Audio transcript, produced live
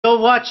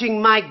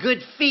watching my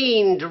good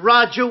fiend,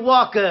 Roger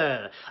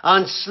Walker,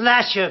 on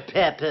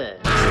SlasherPepper.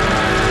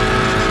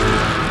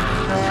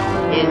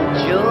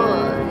 Enjoy.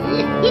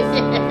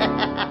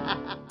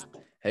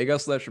 Hey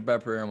guys,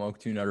 SlasherPepper here, and welcome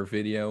to another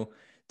video.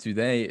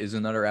 Today is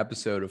another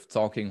episode of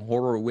Talking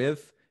Horror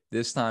with,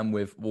 this time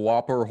with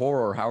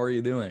WhopperHorror. How are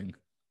you doing?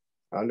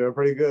 I'm doing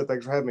pretty good.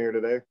 Thanks for having me here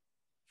today.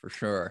 For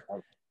sure.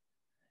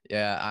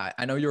 Yeah,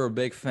 I know you're a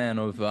big fan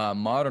of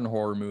modern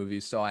horror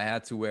movies, so I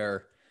had to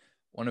wear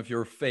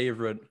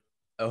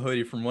a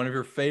hoodie from one of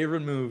your favorite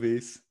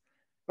movies.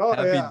 Oh,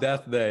 Happy yeah.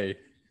 Death Day.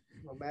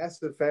 I'm a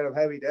massive fan of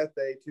Happy Death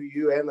Day to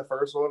you and the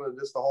first one and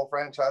just the whole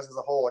franchise as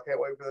a whole. I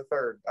can't wait for the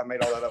third. I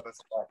made all that up.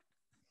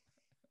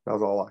 That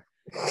was all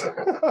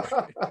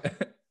I.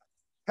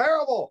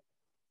 Terrible.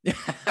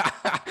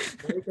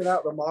 Breaking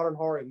out the modern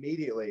horror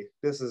immediately.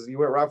 You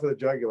went right for the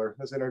jugular.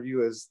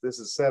 This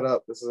is set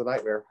up. This is a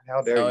nightmare.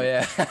 How dare you? Oh,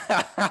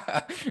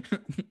 yeah.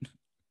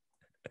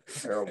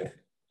 Terrible.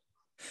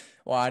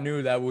 Well, I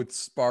knew that would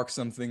spark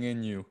something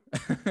in you.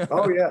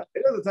 Oh, yeah.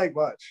 It doesn't take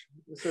much.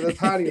 It's a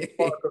tiny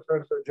spark will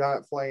turn into a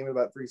giant flame in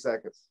about 3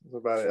 seconds. That's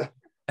about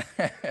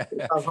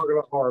it. I'm talking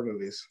about horror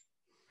movies.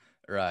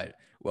 Right.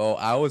 Well,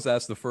 I always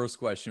ask the first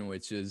question,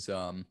 which is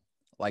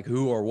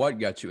who or what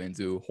got you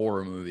into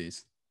horror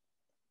movies?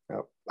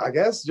 I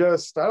guess I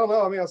don't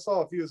know. I mean, I saw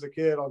a few as a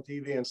kid on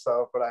TV and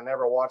stuff, but I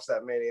never watched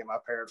that many, and my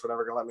parents were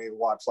never going to let me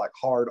watch like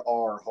hard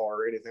R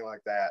horror or anything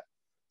like that.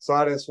 So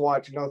I just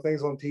watched,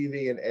 things on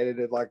TV and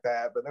edited like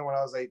that. But then when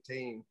I was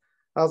 18,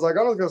 I was like,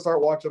 I'm just going to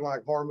start watching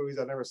like horror movies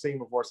I've never seen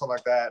before, something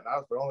like that. And I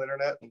was put on the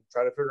internet and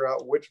try to figure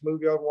out which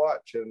movie I'd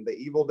watch. And The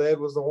Evil Dead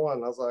was the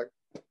one. I was like,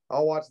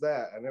 I'll watch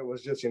that. And it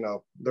was just,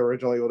 the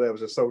original Evil Dead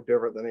was just so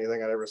different than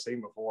anything I'd ever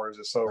seen before. It was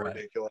just so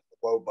ridiculous,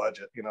 low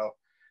budget, And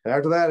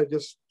after that, it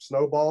just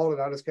snowballed,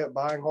 and I just kept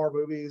buying horror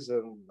movies,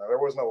 and there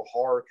was no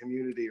horror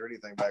community or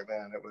anything back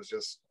then. It was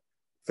just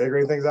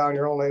figuring things out on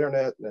your own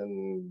internet,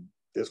 and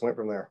just went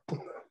from there.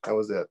 That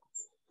was it.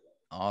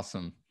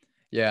 Awesome.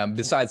 Yeah,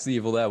 besides The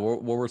Evil Dead,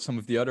 what were some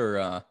of the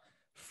other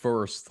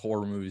first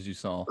horror movies you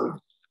saw?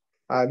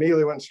 I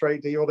immediately went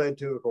straight to Evil Dead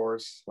 2, of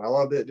course. I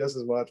loved it just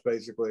as much,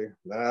 basically.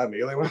 Then I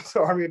immediately went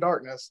to Army of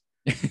Darkness.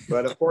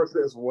 But, of course,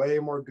 it's way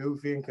more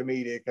goofy and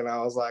comedic, and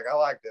I was like, I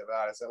liked it, but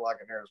I just didn't like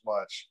it near as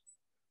much.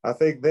 I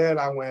think then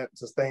I went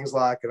to things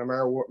like an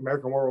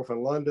American Werewolf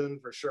in London,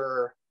 for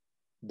sure.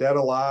 Dead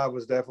Alive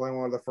was definitely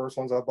one of the first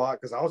ones I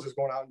bought because I was just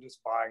going out and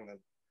just buying them.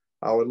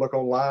 I would look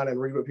online and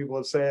read what people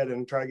had said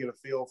and try to get a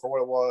feel for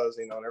what it was,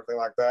 and everything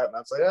like that. And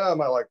I'd say, yeah, I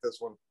might like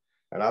this one.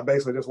 And I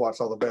basically just watched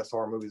all the best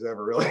horror movies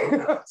ever, really.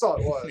 That's all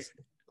it was.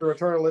 The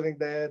Return of the Living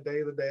Dead,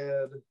 Day of the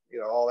Dead,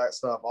 all that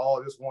stuff,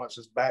 all just once,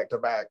 just back to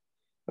back.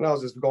 And I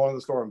was just going to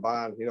the store and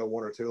buying,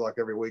 one or two like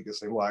every week, it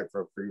seemed like,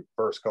 for the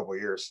first couple of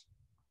years.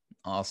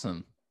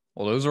 Awesome.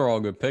 Well, those are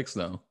all good picks,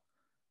 though.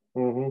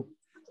 Mm-hmm.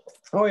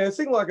 Oh, yeah, it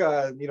seemed like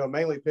I,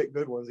 mainly picked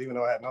good ones, even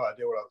though I had no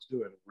idea what I was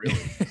doing, really.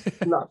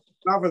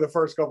 not for the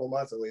first couple of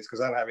months, at least,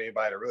 because I didn't have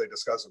anybody to really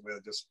discuss it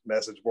with, just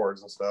message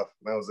boards and stuff.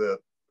 That was it.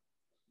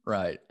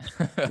 Right.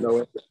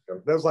 No,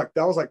 that was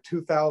like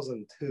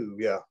 2002.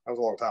 Yeah, that was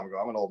a long time ago.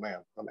 I'm an old man.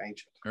 I'm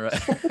ancient.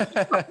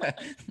 Right.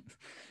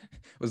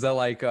 Was that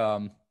like,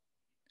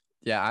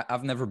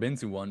 I've never been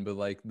to one, but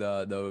like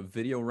the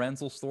video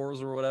rental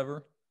stores or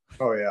whatever?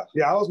 Oh, yeah.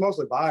 Yeah, I was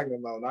mostly buying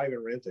them, though, not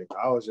even renting.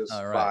 I was just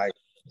buying.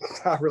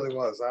 I really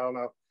was. I don't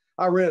know.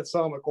 I rented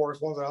some, of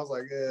course, ones that I was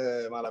like,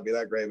 it might not be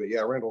that great. But,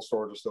 yeah, rental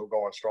stores are still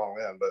going strong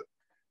then. But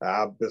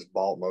I just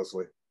bought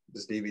mostly.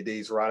 Just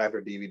DVDs. Right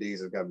after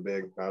DVDs had gotten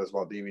big, I just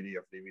bought DVD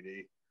after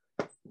DVD.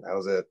 That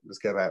was it.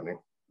 Just kept happening.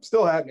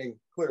 Still happening,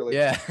 clearly.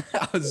 Yeah,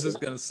 I was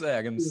just going to say,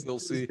 I can still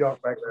see.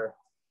 Jump back there.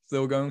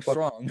 Still going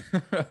strong.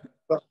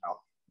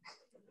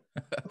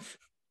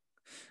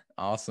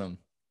 Awesome.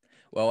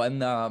 Well,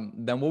 and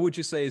then what would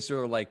you say is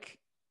your,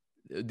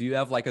 do you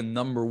have like a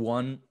number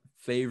one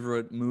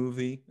favorite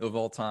movie of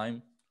all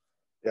time?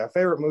 Yeah,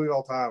 favorite movie of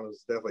all time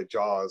is definitely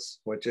Jaws,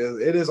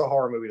 it is a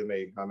horror movie to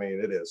me. I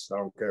mean, it is. I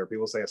don't care.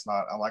 People say it's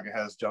not. I like it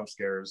has jump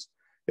scares.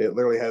 It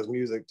literally has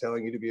music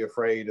telling you to be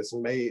afraid. It's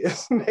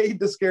made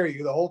to scare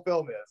you. The whole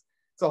film is.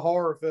 It's a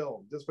horror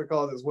film. Just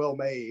because it's well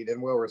made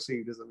and well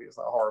received doesn't mean it's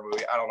not a horror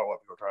movie. I don't know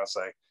what people are trying to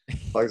say.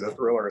 Like it's a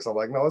thriller or something.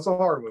 Like, no, it's a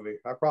horror movie.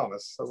 I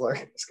promise. I was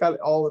like, it's got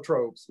all the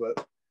tropes,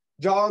 but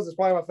Jaws is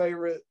probably my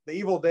favorite. The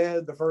Evil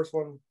Dead, the first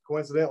one,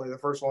 coincidentally, the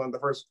first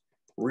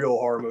real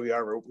horror movie I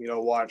ever,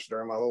 watched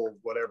during my little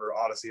whatever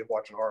odyssey of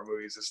watching horror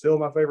movies. It's still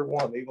my favorite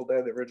one, The Evil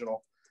Dead, the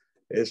original.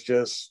 It's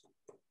just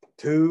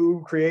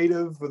too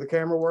creative with the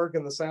camera work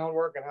and the sound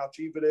work and how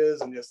cheap it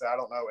is, and just I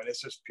don't know, and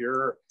it's just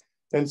pure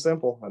and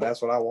simple, and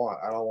that's what I want.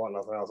 I don't want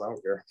nothing else. I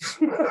don't care.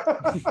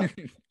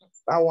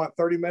 I want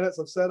 30 minutes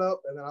of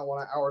setup, and then I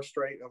want an hour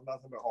straight of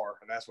nothing but horror,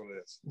 and that's what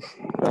it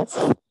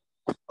is.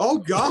 Oh,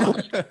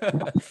 God.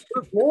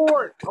 Good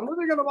Lord. I'm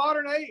living in the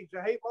modern age.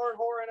 I hate modern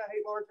horror, and I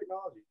hate modern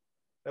technology.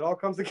 It all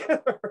comes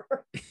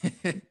together.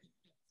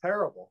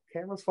 Terrible.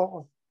 Camera's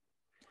falling.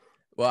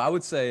 Well, I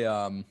would say,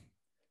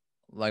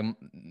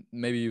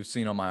 maybe you've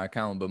seen on my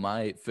account, but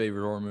my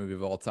favorite horror movie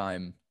of all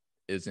time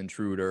is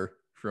Intruder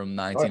from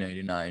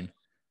 1989.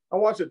 I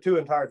watched it 2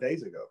 entire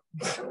days ago.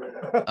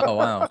 Oh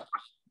wow,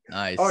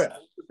 nice. Oh yeah,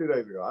 2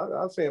 days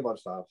ago. I've seen it a bunch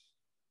of times.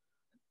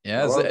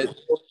 Yeah,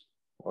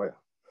 Oh yeah.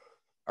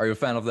 Are you a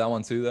fan of that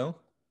one too, though?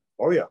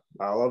 Oh yeah,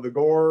 I love the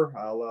gore.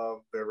 I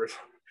love the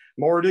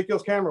more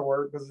ridiculous camera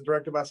work because it's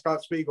directed by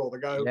Scott Spiegel, the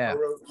guy who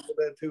wrote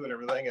Dead 2 and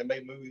everything, and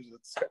made movies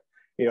with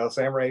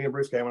Sam Raimi and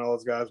Bruce Cameron, all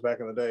those guys back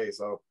in the day.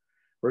 So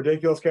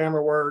ridiculous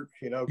camera work,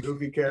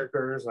 goofy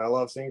characters. And I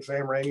love seeing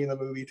Sam Raimi in the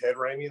movie, Ted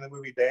Raimi in the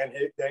movie,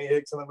 Danny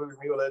Hicks in the movie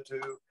from Evil Dead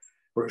 2.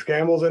 Bruce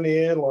Campbell's in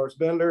the end, Lawrence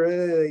Bender,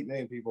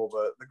 8 people,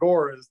 but the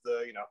gore is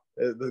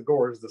the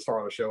gore is the star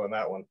of the show in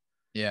that one.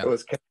 Yeah. It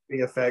was Casey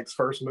Effects'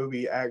 first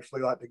movie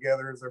actually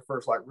together as their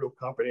first real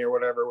company or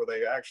whatever, where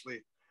they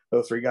actually,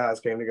 those 3 guys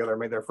came together and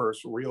made their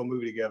first real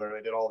movie together.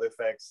 They did all the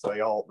effects.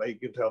 They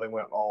could tell they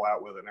went all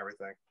out with it and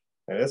everything.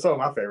 And it's some of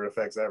my favorite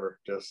effects ever.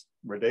 Just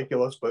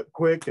ridiculous, but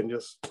quick and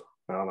just,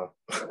 I don't know.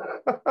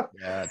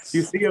 Yeah.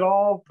 You see it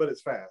all, but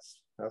it's fast.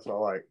 That's what I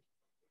like.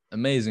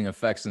 Amazing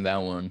effects in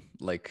that one.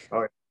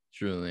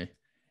 Truly.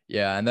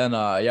 Yeah. And then,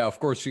 of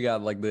course you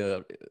got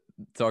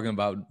talking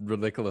about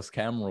ridiculous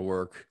camera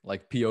work,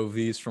 like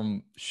POVs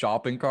from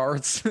shopping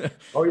carts.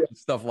 Oh yeah,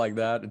 stuff like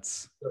that.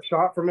 It's the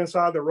shot from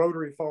inside the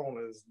rotary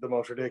phone is the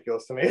most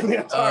ridiculous to me in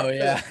the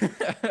entire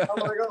film.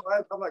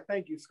 I'm like,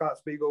 thank you, Scott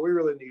Spiegel. We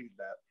really needed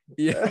that.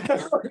 Yeah.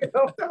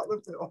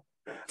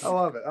 I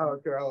love it. I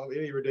don't care. I love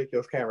any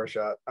ridiculous camera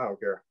shot. I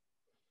don't care.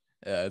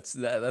 Yeah,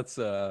 that's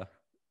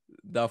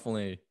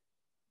definitely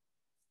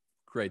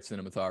great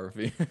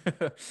cinematography.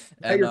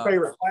 And your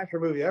favorite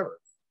slasher movie ever?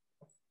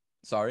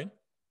 Sorry?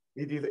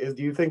 Do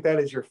you think that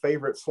is your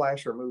favorite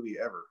slasher movie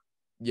ever?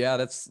 Yeah,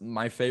 that's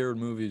my favorite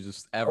movie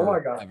just ever. Oh my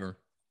God. Ever.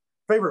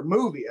 Favorite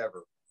movie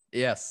ever?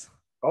 Yes.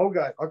 Oh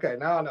God. Okay,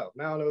 now I know.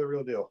 Now I know the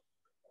real deal.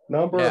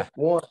 Number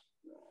 1.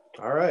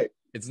 All right.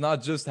 It's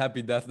not just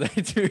Happy Death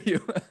Day to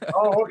you.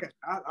 Oh, okay.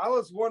 I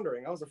was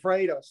wondering. I was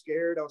afraid. I was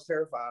scared. I was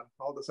terrified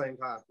all at the same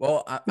time.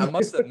 Well, I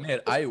must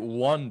admit, I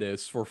won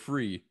this for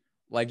free.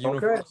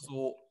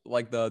 Universal,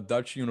 the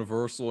Dutch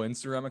Universal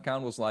Instagram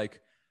account was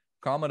like,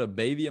 comment a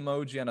baby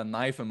emoji and a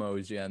knife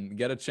emoji and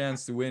get a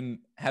chance to win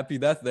Happy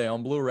Death Day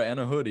on Blu-ray and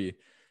a hoodie.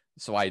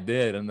 So I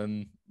did. And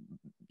then,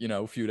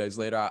 a few days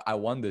later, I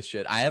won this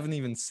shit. I haven't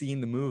even seen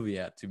the movie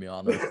yet, to be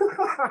honest.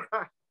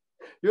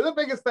 You're the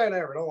biggest fan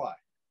ever. Don't lie.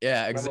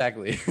 Yeah,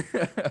 exactly.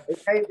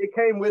 It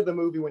came with the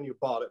movie when you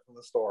bought it from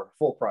the store,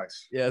 full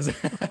price. Yes.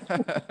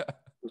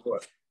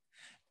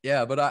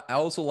 Yeah, but I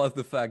also love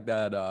the fact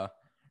that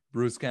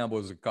Bruce Campbell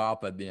is a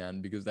cop at the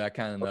end, because that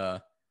kind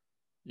of,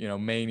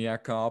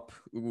 maniac cop,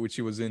 which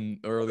he was in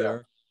earlier.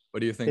 Yeah. What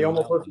do you think? He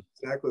almost looks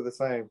exactly the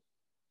same.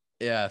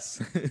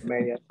 Yes.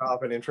 Maniac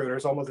cop and Intruder.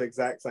 It's almost the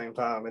exact same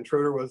time.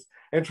 Intruder is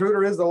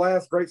the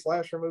last great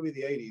slasher movie of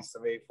the 80s.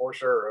 I mean, for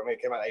sure. I mean,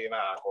 it came out in 89,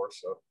 of course.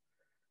 So,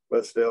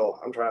 but still,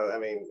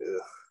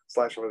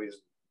 slasher movies,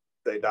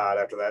 they died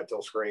after that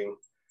till Scream,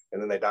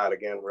 and then they died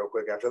again real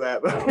quick after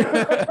that.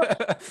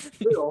 But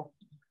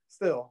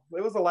still,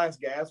 it was the last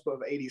gasp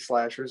of 80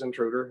 slashers.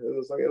 Intruder. It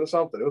was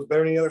something. It was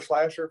better than any other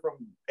slasher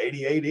from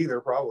 88 either,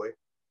 probably.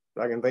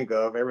 I can think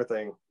of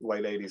everything.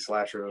 Late 80s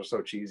slashers are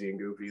so cheesy and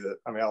goofy that,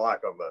 I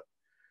like them, but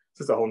it's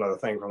just a whole nother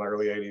thing from the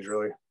early 80s,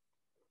 really.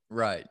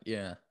 Right.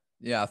 Yeah.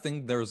 I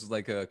think there's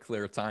a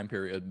clear time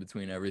period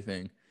between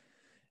everything.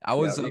 I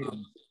always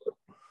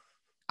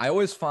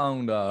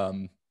found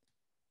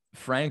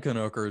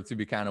Frankenhooker to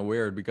be kind of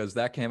weird, because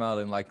that came out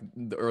in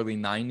the early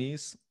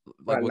 90s,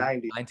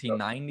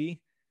 1990.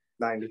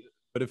 90.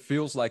 But it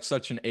feels like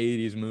such an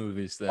 80s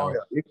movie still. Oh yeah,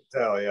 you can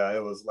tell. Yeah,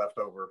 it was left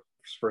over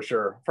for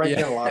sure. Frank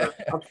Henenlotter.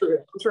 I'm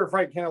sure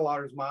Frank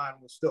Henenlotter's mind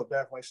was still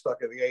definitely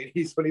stuck in the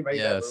 80s when he made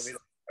that movie.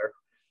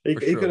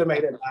 He could have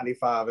made it in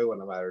 95. It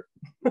wouldn't have mattered.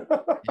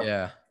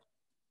 Yeah,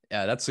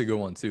 that's a good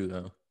one too,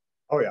 though.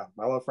 Oh yeah,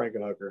 I love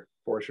Frankenhooker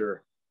for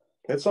sure.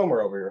 It's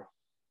somewhere over here.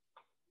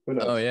 Who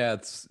knows? Oh yeah,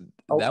 it's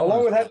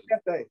along with Happy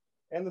Death Day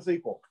and the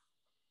sequel.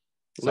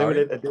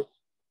 Limited edition.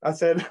 I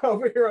said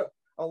over here,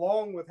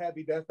 along with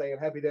Happy Death Day and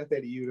Happy Death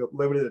Day to You,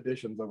 limited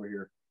editions over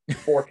here,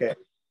 4K.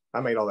 I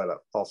made all that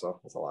up.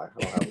 Also, that's a lie. I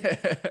don't have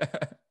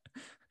it.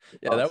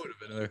 Yeah, that would have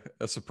been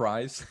a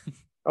surprise.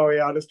 Oh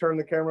yeah, I just turned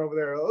the camera over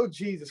there. Oh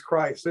Jesus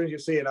Christ! As soon as you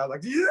see it, I was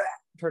like, yeah!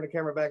 Turn the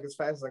camera back as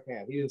fast as I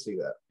can. He didn't see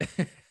that.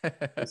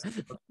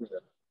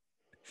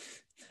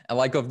 I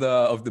like of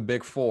the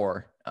big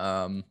four,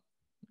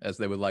 as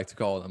they would like to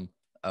call them,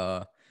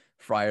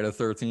 Friday the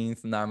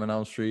 13th, Nightmare on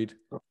Elm Street,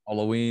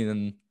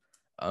 Halloween,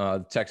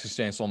 and Texas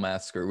Chainsaw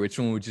Massacre. Which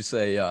one would you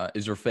say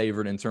is your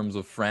favorite in terms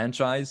of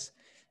franchise?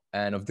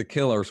 And of the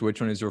killers,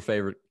 which one is your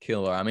favorite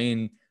killer? I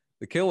mean,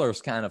 the killer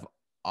is kind of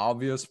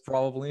obvious,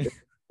 probably.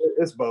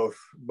 It's both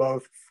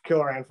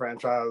killer and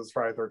franchise.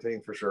 Friday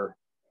 13th for sure.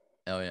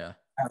 Oh yeah,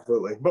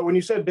 absolutely. But when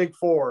you said Big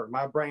Four,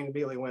 my brain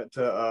immediately went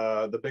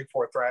to the Big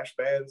Four thrash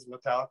bands,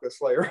 Metallica,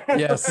 Slayer.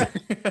 Yes.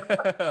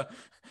 I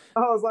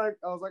was like,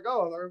 oh,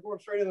 they're going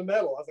straight into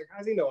metal. I was like, how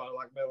does he know I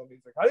like metal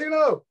music? How do you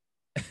know?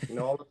 You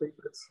know all the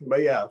secrets.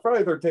 But yeah,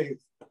 Friday 13th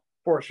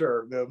for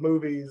sure. The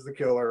movies, the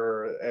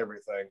killer,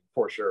 everything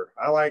for sure.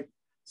 I like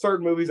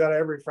certain movies out of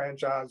every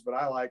franchise, but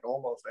I like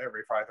almost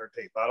every Friday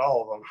 13th. Not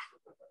all of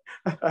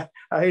them.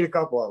 I hate a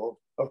couple of them,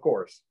 of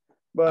course.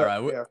 But All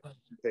right, yeah,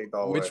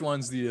 all the which way.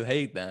 ones do you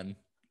hate then?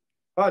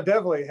 I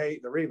definitely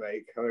hate the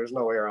remake. I mean, there's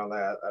no way around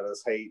that. I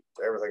just hate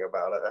everything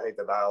about it. I hate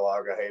the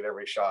dialogue. I hate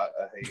every shot.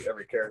 I hate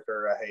every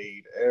character. I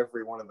hate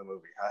everyone in the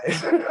movie.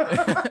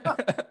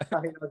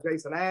 I hate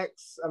Jason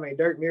X. I mean,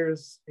 Derek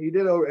Mears, he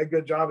did a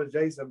good job as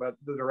Jason, but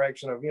the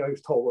direction of, he was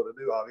told what to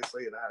do,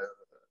 obviously. And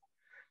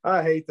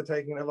I hate the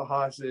taking of a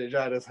hostage.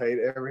 I just hate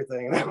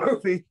everything in that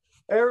movie.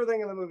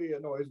 Everything in the movie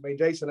annoys me.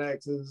 Jason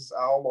X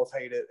I almost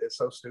hate it. It's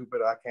so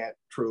stupid. I can't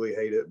truly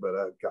hate it,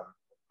 but God,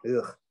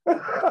 ugh.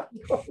 I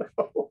don't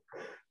know.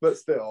 But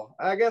still,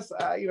 I guess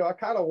I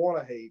kind of want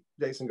to hate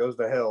Jason Goes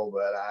to Hell,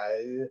 but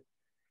I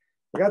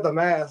got the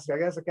mask. I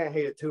guess I can't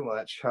hate it too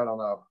much. I don't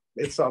know.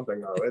 It's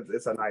something though.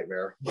 It's a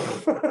nightmare.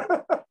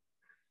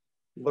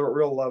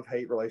 Real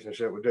love-hate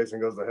relationship with Jason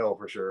Goes to Hell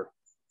for sure.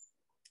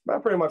 But I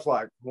pretty much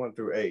like 1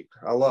 through 8.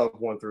 I love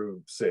 1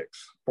 through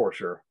 6 for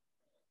sure.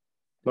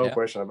 No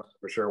question about it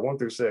for sure. 1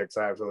 through 6,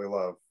 I absolutely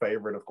love.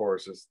 Favorite, of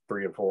course, is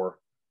 3 and 4,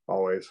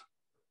 always.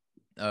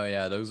 Oh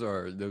yeah, those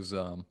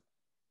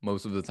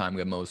most of the time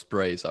get most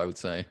praise, I would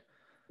say.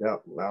 Yeah, I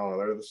don't know.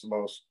 They're the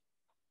most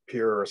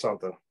pure or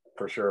something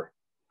for sure.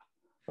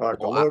 I like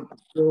the look, the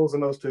skills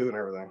in those two and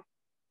everything.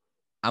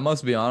 I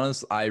must be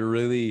honest, I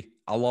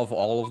love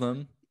all of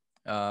them.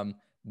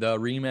 The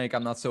remake,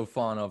 I'm not so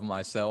fond of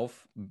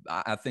myself.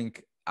 I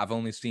think I've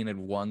only seen it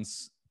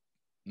once,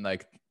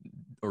 like,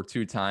 or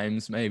 2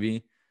 times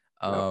maybe.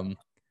 But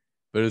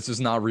it's just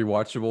not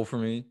rewatchable for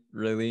me,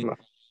 really. No.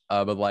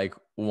 But like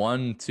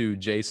 1 to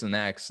Jason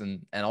X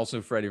and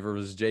also Freddy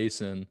vs.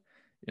 Jason,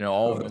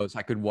 all of those,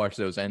 I could watch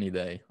those any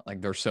day.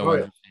 Like, they're so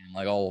entertaining,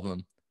 like all of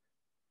them.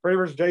 Freddy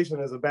vs. Jason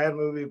is a bad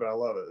movie, but I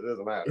love it. It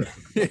doesn't matter.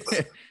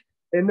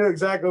 It knew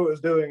exactly what it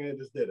was doing and it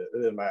just did it. It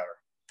didn't matter.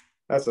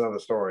 That's another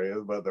story,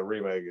 but the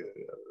remake,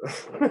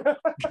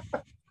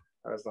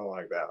 I just don't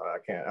like that. I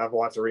can't. I've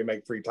watched the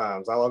remake 3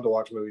 times. I love to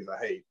watch movies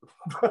I hate.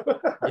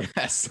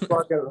 Yes.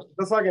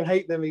 Just so I can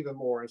hate them even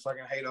more. And so I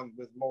can hate them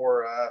with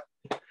more, I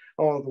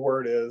don't know what the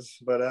word is,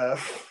 but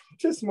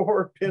just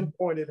more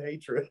pinpointed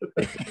hatred.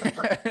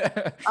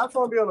 I just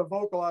want to be able to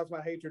vocalize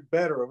my hatred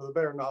better with a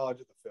better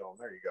knowledge of the film.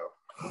 There you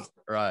go.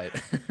 Right.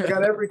 I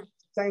got every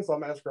Chainsaw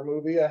Massacre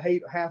movie. I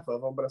hate half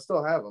of them, but I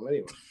still have them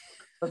anyway.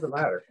 Doesn't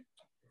matter.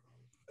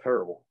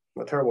 Terrible.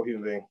 I'm a terrible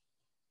human being.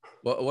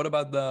 What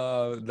about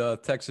the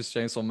Texas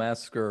Chainsaw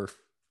Massacre,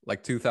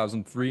 like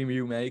 2003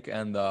 remake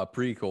and the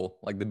prequel,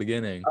 like the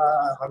beginning?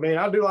 I mean,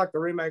 I do like the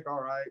remake.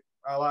 All right.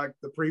 I like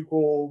the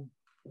prequel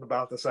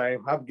about the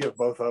same. I'd give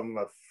both of them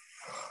I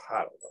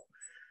don't know,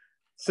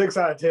 6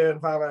 out of 10,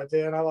 5 out of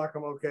 10. I like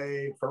them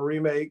okay. For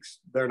remakes,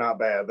 they're not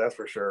bad. That's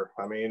for sure.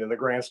 I mean, in the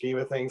grand scheme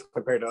of things,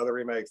 compared to other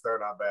remakes, they're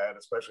not bad,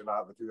 especially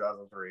not the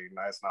 2003.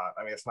 No, it's not.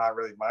 I mean, it's not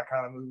really my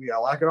kind of movie. I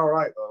like it all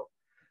right, though.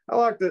 I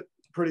liked it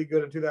pretty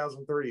good in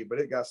 2003, but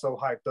it got so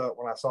hyped up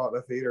when I saw it in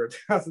the theater in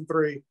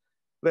 2003.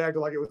 They acted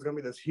like it was going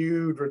to be this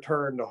huge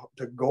return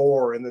to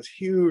gore and this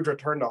huge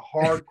return to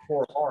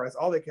hardcore horror. That's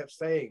all they kept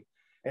saying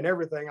and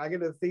everything. I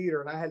get to the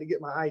theater and I had to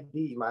get my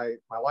ID, my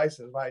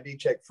license, my ID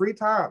checked 3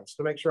 times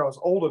to make sure I was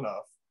old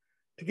enough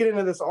to get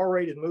into this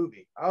R-rated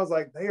movie. I was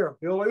like, they are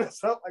building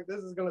this up like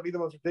this is going to be the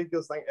most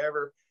ridiculous thing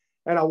ever.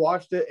 And I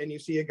watched it, and you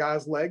see a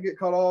guy's leg get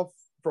cut off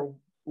for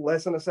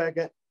less than a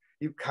second.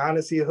 You kind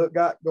of see a hook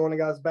going to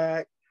guy's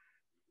back.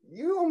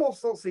 You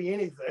almost don't see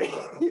anything.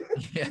 You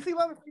see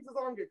Leatherface's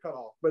arm get cut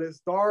off, but it's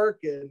dark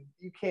and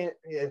you can't,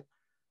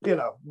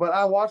 But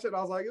I watched it and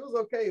I was like, it was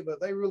okay,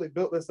 but they really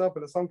built this up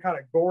into some kind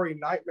of gory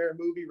nightmare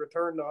movie,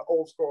 return to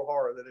old school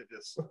horror that it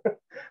just,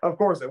 of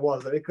course it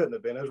wasn't. It couldn't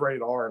have been. It was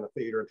rated R in the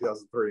theater in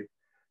 2003.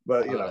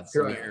 But, you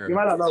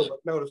might not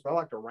notice, but I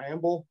like to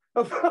ramble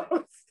about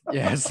stuff.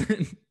 Yes.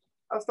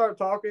 I started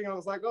talking. I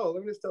was like, oh,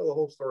 let me just tell the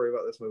whole story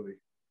about this movie.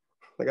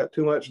 I got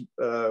too much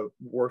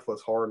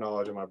worthless horror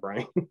knowledge in my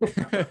brain.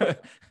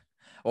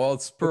 Well,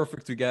 it's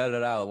perfect to get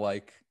it out.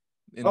 Like,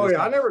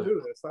 I never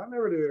do this. I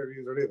never do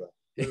interviews or anything.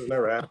 This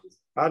never happens.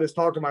 I just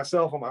talk to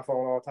myself on my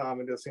phone all the time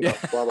and just,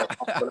 blah, blah,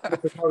 blah. But I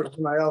have to talk to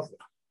somebody else.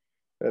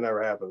 It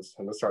never happens.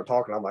 And I start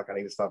talking. I'm like, I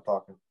need to stop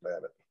talking.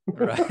 Damn it.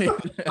 Right.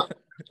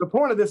 The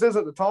point of this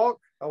isn't to talk.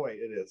 Oh, wait,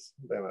 it is.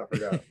 Damn it, I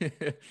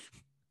forgot.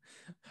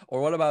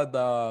 Or what about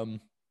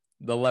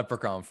the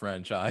Leprechaun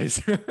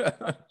franchise?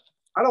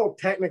 I don't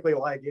technically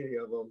like any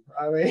of them.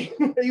 I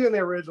mean, even the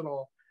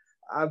original,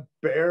 I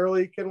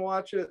barely can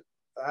watch it.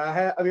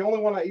 The only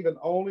one I even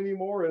own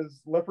anymore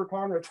is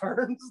Leprechaun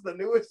Returns, the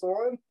newest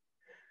one.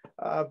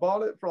 I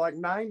bought it for like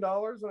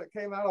 $9 when it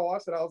came out. I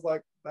watched it. I was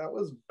like, that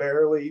was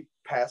barely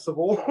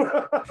passable.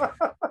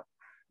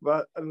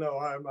 But no,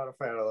 I'm not a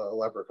fan of the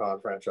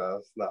Leprechaun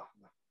franchise. No,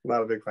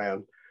 not a big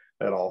fan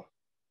at all.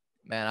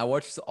 Man, I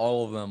watched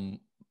all of them.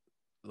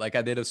 Like,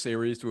 I did a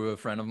series with a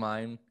friend of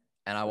mine,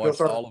 and I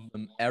watched all of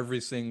them every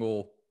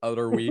single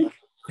other week.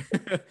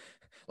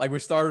 Like, we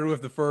started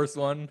with the first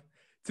one,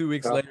 2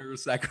 weeks later, the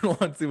second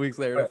one, 2 weeks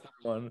later, the third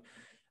one.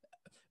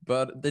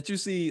 But did you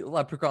see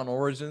Leprechaun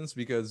Origins?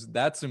 Because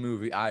that's a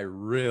movie I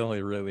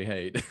really, really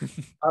hate.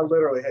 I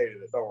literally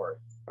hated it. Don't worry.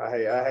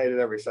 I hated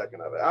every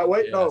second of it.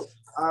 No.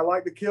 I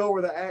like the kill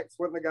where the axe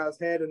went in the guy's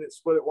head and it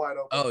split it wide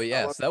open. Oh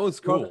yes, that was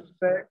cool.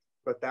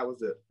 But that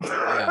was it.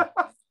 Yeah.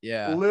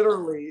 Yeah.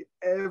 Literally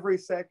every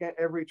second,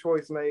 every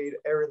choice made,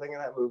 everything in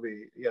that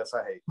movie. Yes,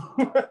 I hate.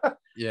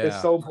 Yeah.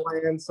 It's so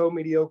bland, so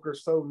mediocre,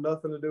 so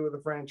nothing to do with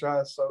the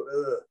franchise. So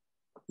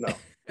no,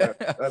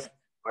 that's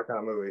my kind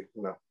of movie.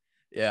 No.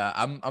 Yeah,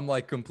 I'm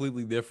like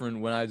completely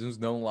different. When I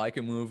just don't like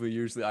a movie,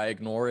 usually I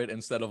ignore it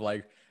instead of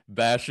like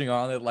bashing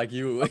on it like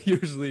you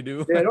usually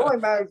do. Yeah, it only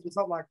matters with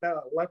something like that.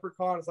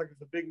 Leprechaun, it's like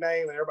it's a big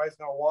name and everybody's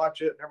gonna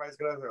watch it and everybody's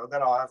gonna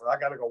then I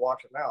gotta go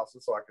watch it now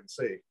so I can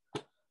see.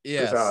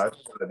 Yes. That's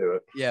how I do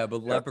it. Yeah,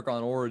 but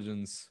Leprechaun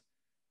Origins,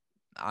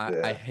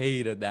 I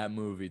hated that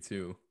movie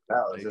too.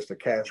 That was just a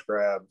cash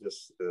grab.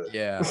 Just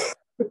yeah,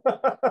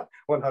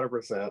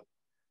 100%.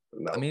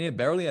 No. I mean, it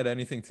barely had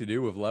anything to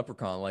do with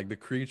Leprechaun. Like the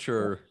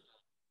creature.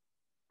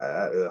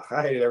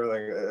 I hated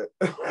everything.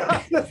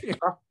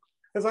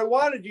 It's like,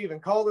 why did you even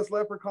call this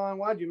Leprechaun?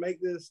 Why did you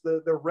make this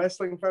the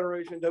Wrestling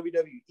Federation,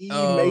 WWE,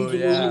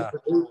 major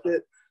produced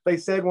it? They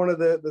said one of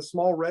the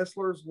small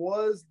wrestlers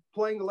was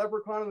playing the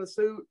Leprechaun in the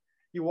suit.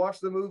 You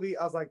watch the movie,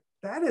 I was like,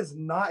 that is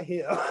not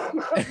him.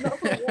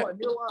 Number one,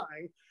 you're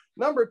lying.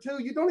 Number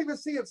two, you don't even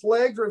see its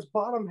legs or its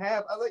bottom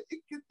half. I was like,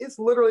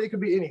 it could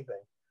be anything.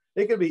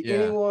 It could be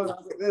anyone. I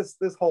was like,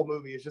 this whole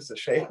movie is just a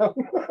sham.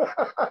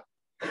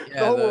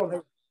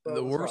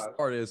 The worst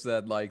part is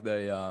that like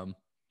they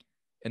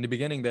in the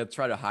beginning they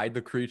try to hide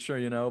the creature,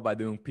 you know, by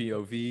doing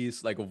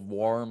POVs like of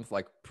warmth,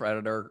 like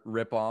Predator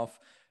ripoff.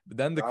 But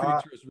then the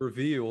creature is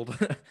revealed,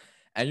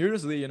 and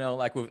usually, you know,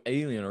 like with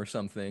Alien or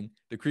something,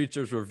 the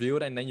creature is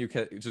revealed, and then you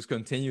can just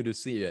continue to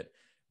see it.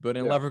 But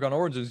in Leprechaun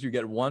Origins, you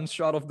get one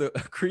shot of the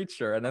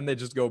creature, and then they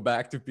just go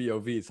back to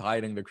POVs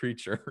hiding the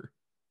creature.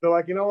 They're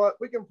like, you know what?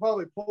 We can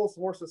probably pull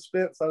some more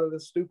suspense out of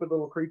this stupid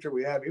little creature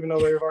we have, even though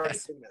they've already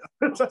seen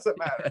it. It doesn't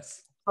matter.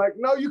 Yes. Like,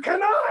 no, you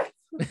cannot.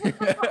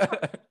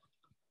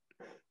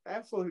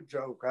 Absolute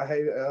joke. I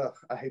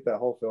hate that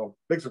whole film.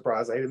 Big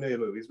surprise. I hate a million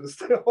movies, but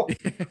still.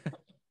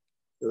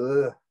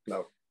 No,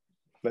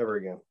 never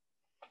again.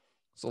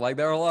 So, like,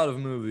 there are a lot of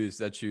movies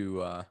that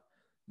you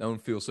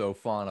don't feel so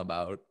fun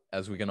about,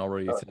 as we can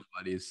already tell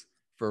by these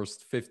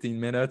first 15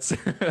 minutes.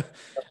 That's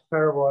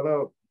terrible, I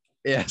know.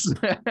 Yes.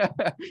 I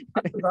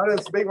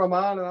just speak my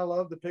mind, and I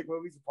love to pick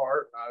movies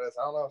apart. I don't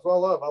know. That's what I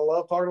love. I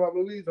love talking about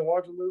movies and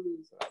watching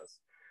movies.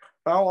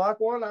 If I don't like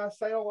one, I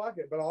say I don't like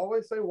it, but I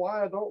always say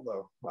why I don't,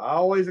 though. I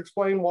always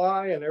explain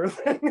why and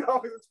everything. I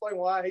always explain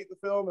why I hate the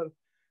film, and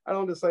I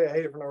don't just say I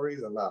hate it for no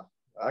reason. No,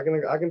 I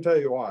can tell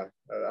you why.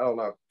 I don't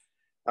know.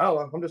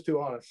 I'm just too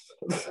honest.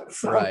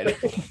 Right.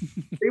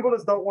 People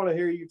just don't want to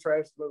hear you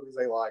trash the movies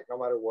they like, no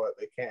matter what.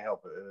 They can't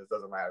help it. It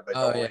doesn't matter. They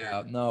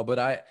don't No, but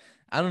I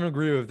don't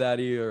agree with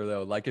that either,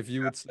 though. Like, if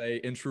you would say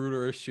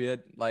Intruder is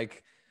shit,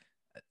 like,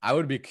 I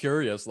would be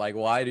curious, like,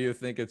 why do you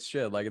think it's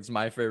shit? Like, it's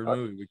my favorite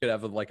movie. We could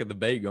have like a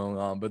debate going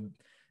on, but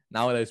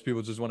nowadays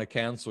people just want to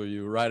cancel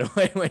you right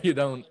away when you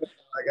don't.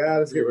 I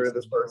gotta just get rid of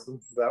this person.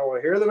 I don't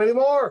want to hear them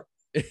anymore.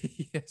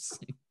 Yes.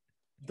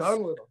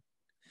 Done with them.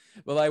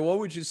 But like, what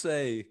would you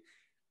say?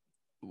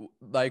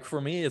 Like,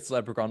 for me, it's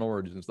Leprechaun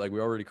Origins. Like, we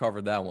already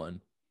covered that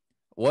one.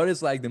 What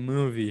is like the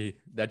movie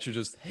that you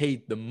just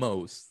hate the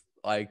most?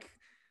 Like,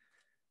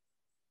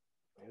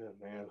 yeah,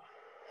 man.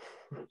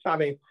 I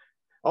mean,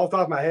 off the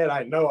top of my head,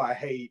 I know I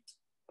hate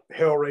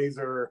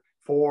Hellraiser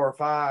 4,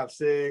 5,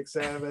 6,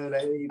 7,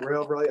 8.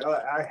 Really,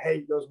 I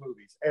hate those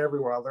movies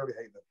everywhere. I literally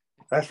hate them.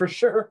 That's for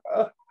sure.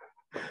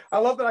 I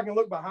love that I can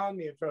look behind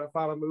me and try to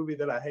find a movie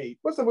that I hate.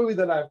 What's the movie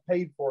that I've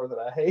paid for that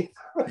I hate?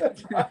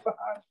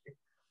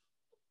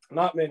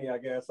 Not many, I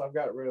guess. I've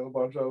got rid of a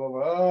bunch of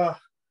them.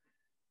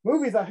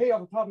 Movies I hate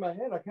off the top of my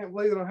head. I can't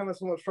believe that I'm having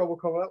so much trouble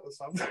coming up with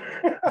something.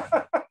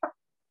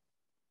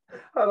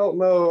 I don't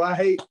know.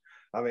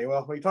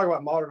 Well, when you talk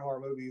about modern horror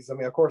movies, I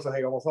mean, of course, I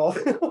hate almost all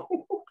of them.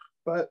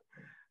 But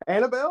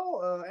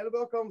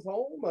Annabelle Comes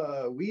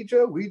Home,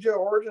 Ouija,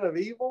 Origin of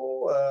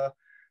Evil,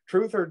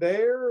 Truth or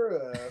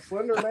Dare,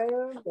 Slender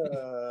Man,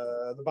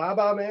 The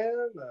Bye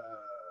Man,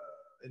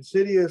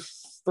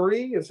 Insidious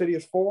 3,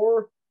 Insidious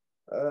 4.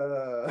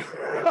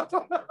 I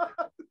don't know.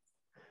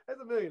 There's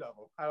a million of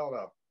them. I don't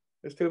know.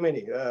 There's too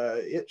many.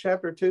 It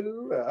Chapter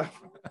 2.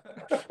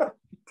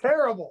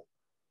 Terrible.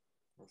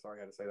 I'm sorry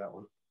I had to say that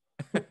one.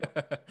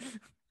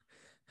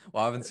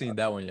 Well, I haven't seen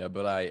that one yet,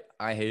 but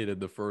I hated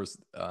the first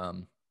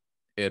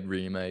It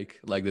remake,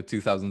 like the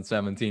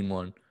 2017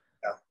 one.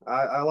 Yeah,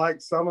 I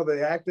liked some of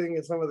the acting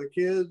and some of the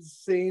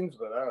kids' scenes,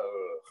 but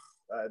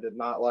I did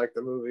not like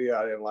the movie.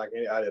 I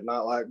did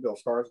not like Bill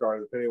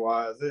Skarsgård as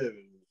Pennywise.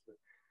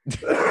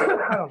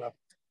 I don't know.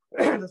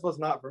 This was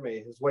not for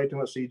me. It's way too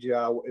much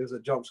CGI. It was a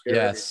jump scare.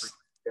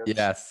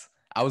 Yes.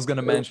 I was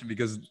gonna mention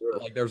because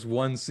like there's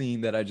one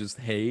scene that I just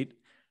hate,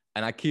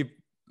 and I keep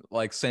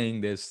like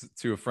saying this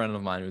to a friend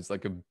of mine who's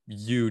like a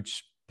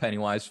huge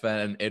Pennywise fan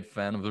and It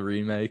fan of the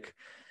remake.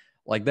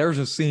 Like there's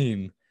a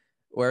scene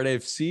where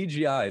they've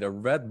CGI'd a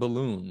red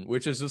balloon,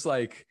 which is just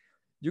like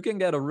you can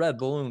get a red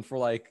balloon for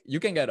like you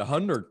can get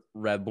 100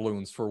 red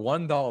balloons for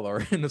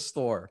 $1 in the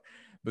store,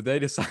 but they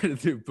decided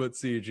to put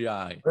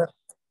CGI.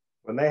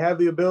 When they have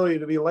the ability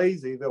to be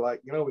lazy, they're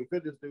like, we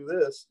could just do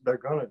this. They're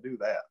gonna do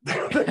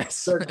that.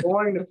 Yes. They're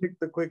going to pick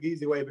the quick,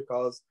 easy way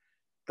because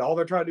all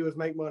they're trying to do is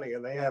make money,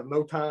 and they have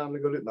no time to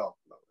go do. No,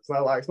 it's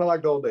not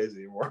like the old days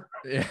anymore.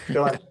 Yeah.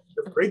 They're like,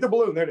 create the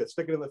balloon. There it is.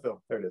 Stick it in the film.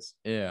 There it is.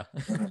 Yeah.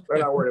 They're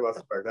not worried about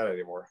stuff like that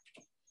anymore.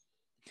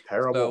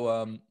 Terrible.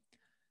 So,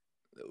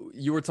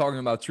 you were talking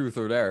about Truth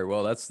or Dare.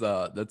 Well, that's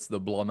the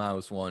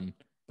Blumhouse one,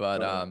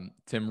 but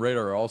Tim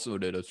Ritter also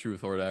did a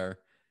Truth or Dare.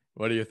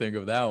 What do you think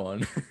of that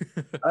one?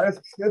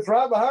 It's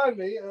right behind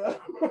me.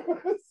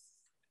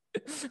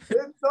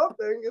 It's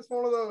something. It's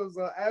one of those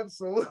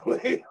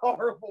absolutely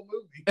horrible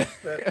movies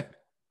that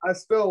I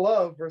still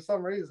love for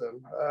some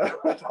reason.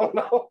 I don't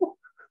know.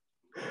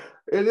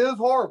 It is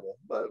horrible,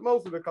 but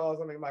mostly because,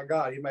 my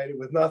God, he made it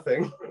with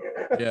nothing.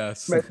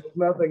 Yes. Made it with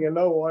nothing and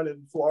no one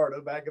in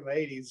Florida back in the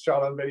 80s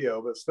shot on video,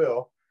 but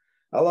still.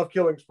 I love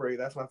Killing Spree.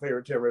 That's my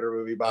favorite Tim Ritter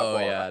movie by far. Oh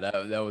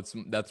yeah,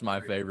 that's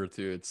my favorite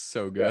too. It's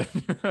so good.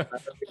 Yeah.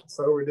 It's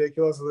so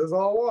ridiculous. This is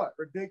all what?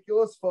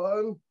 Ridiculous,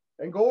 fun,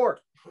 and gore.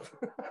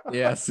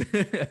 Yes.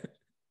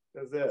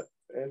 That's it.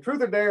 And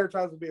Truth or Dare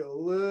tries to be a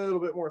little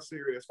bit more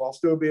serious while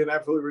still being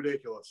absolutely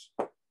ridiculous,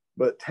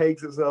 but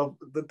takes itself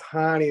the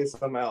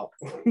tiniest amount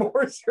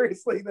more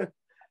seriously than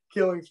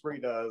Killing Spree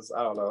does.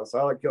 I don't know. So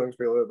I like Killing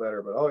Spree a little bit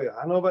better. But oh yeah,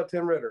 I know about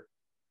Tim Ritter.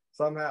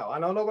 Somehow. I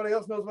know nobody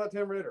else knows about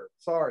Tim Ritter.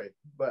 Sorry,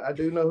 but I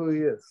do know who he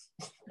is.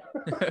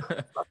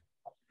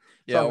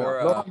 Yeah,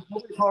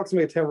 nobody talks to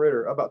me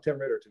about Tim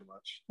Ritter too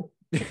much.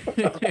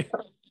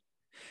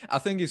 I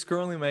think he's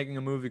currently making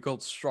a movie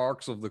called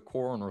Sharks of the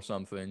Corn or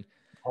something.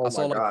 Oh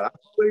my God. I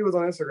believe he was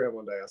on Instagram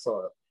one day. I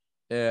saw it.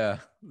 Yeah.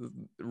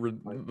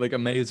 Like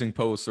amazing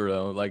poster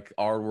though. Like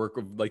artwork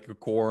of like a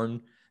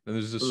corn. And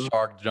there's this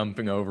shark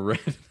jumping over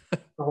it.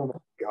 Oh my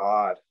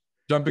God.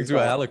 Jumping to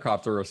a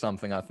helicopter or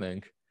something, I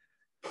think.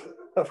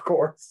 Of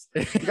course.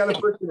 You got to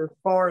push it as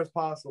far as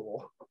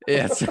possible.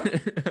 Yes.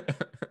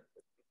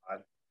 I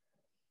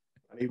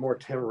need more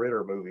Tim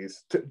Ritter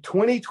movies.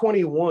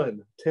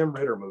 2021 Tim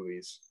Ritter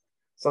movies.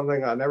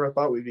 Something I never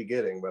thought we'd be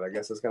getting, but I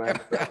guess it's going to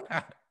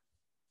happen.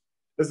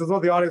 This is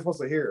what the audience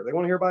wants to hear. They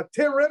want to hear about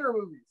Tim Ritter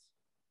movies.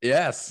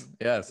 Yes.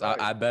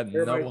 I bet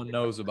no one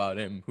knows about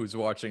him who's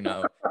watching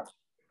now.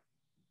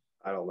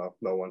 I don't know.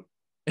 No one.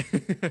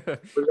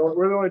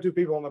 We're the only two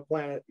people on the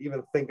planet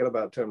even thinking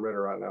about Tim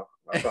Ritter right now.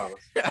 I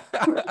promise.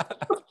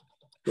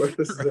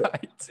 This is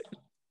it.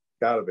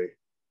 Gotta be.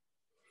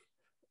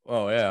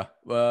 Oh yeah,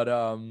 but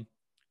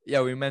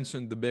yeah, we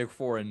mentioned the big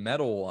four in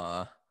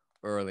metal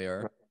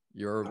earlier.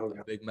 You're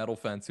a big metal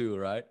fan too,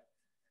 right?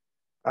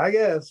 I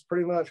guess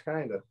pretty much,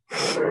 kind of.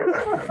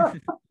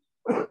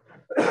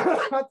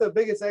 Not the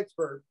biggest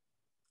expert,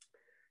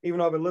 even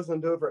though I've been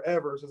listening to it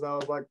forever since I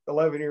was like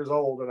 11 years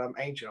old, and I'm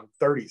ancient. I'm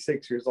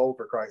 36 years old,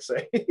 for Christ's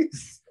sake.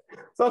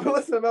 So I've been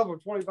listening to metal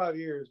for 25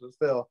 years, but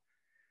still.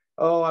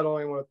 Oh, I don't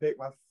even want to pick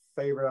my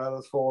favorite out of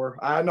those four.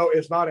 I know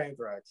it's not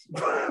Anthrax,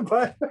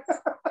 but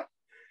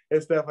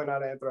it's definitely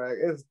not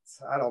Anthrax.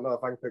 I don't know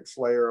if I can pick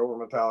Slayer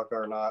over Metallica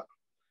or not.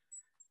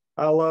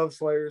 I love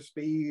Slayer's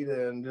speed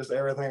and just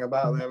everything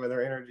about them and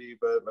their energy,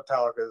 but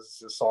Metallica's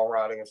just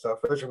songwriting and stuff,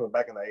 especially from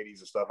back in the 80s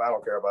and stuff. I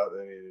don't care about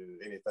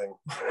anything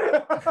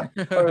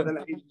other than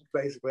the 80s,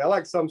 basically. I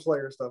like some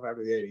Slayer stuff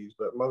after the 80s,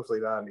 but mostly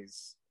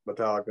 90s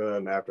Metallica,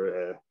 and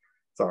after,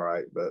 it's all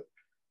right. But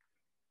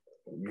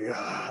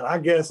God, I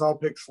guess I'll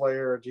pick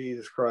Slayer.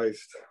 Jesus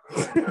Christ.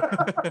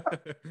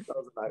 That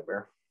was a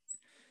nightmare.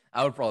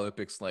 I would probably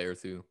pick Slayer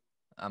too.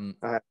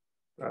 I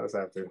just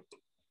have to.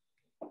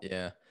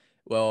 Yeah.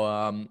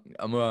 Well,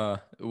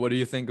 what do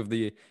you think of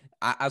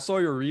I saw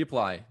your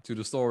reply to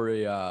the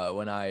story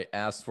when I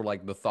asked for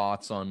like the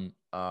thoughts on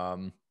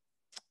the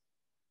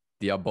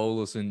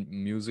Abolus in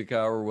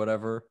Musica or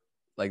whatever,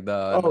 like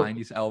the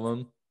 90s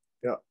album.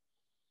 Yeah.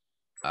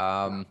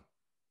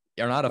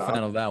 You're not a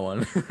fan of that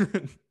one.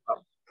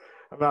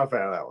 I'm not a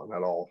fan of that one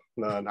at all.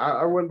 None.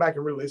 I went back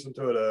and re-listened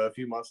to it a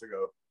few months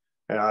ago,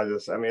 and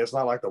it's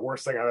not like the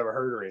worst thing I've ever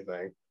heard or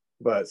anything.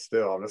 But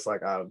still, I'm just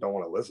like, I don't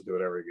want to listen to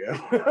it ever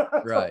again.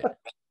 Right.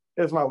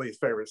 It's my least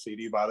favorite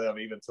CD by them,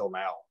 even till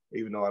now.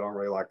 Even though I don't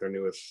really like their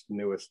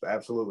newest,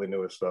 absolutely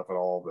newest stuff at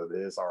all. But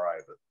it's all right.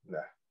 But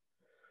nah,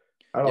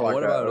 I don't like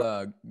what that. What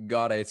about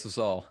God Hates Us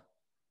All?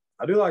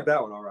 I do like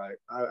that one. All right,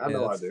 I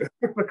know I do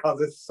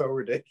because it's so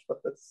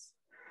ridiculous.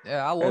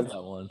 Yeah, I love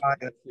that one.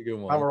 That's a good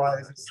one. I'm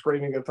right,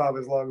 screaming at the top of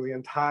his lungs the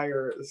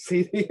entire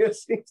CD. It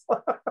seems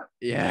like.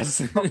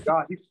 Yes. Oh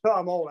God, you can tell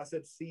I'm old. I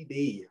said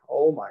CD.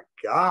 Oh my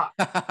God.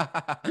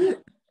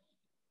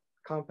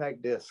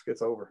 Compact disc.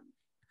 It's over.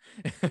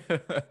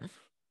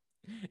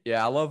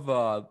 Yeah, I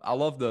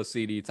love the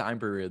CD time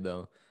period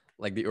though,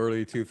 like the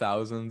early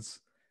 2000s.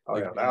 Oh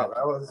like, yeah,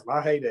 that was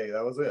my heyday.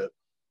 That was it.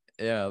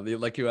 Yeah,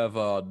 like you have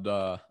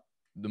the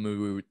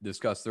movie we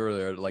discussed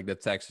earlier, like the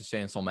Texas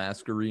Chainsaw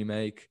Massacre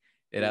remake.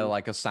 It had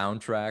like a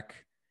soundtrack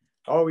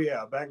Oh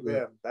yeah, back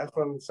then. That's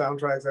when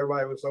soundtracks.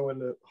 Everybody was so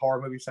into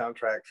horror movie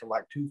soundtracks from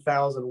like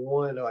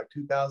 2001 to like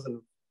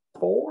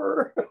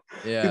 2004,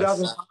 Yes.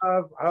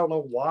 2005. I don't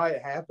know why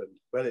it happened,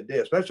 but it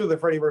did. Especially the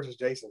Freddy versus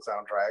Jason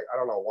soundtrack. I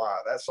don't know why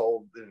that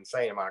sold an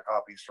insane amount of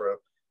copies for a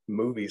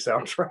movie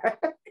soundtrack.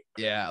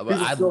 Yeah, but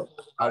People still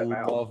talk I about it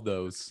now. love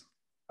those.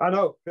 I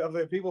know. I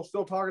mean, people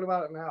still talking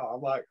about it now.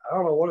 I'm like, I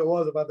don't know what it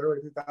was about the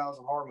early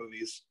 2000 horror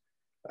movies.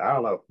 I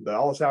don't know.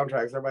 All the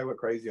soundtracks, everybody went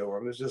crazy over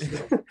them. It was just,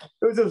 it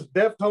was just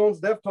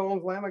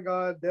Deftones, Lamb of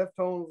God,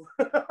 Deftones.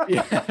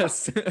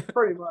 Yes.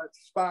 Pretty much.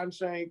 Spine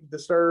Shank,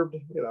 Disturbed,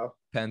 you know.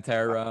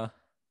 Pantera.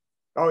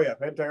 Oh yeah,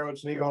 Pantera and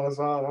Sneak on the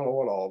Sun. I don't know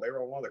what all. They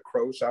were on one of the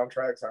Crow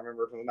soundtracks I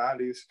remember from the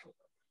 90s.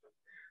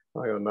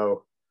 I don't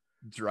know.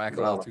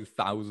 Dracula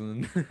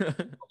 2000.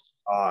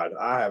 Odd.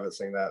 I haven't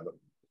seen that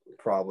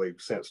probably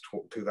since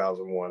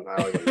 2001. I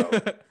don't even know.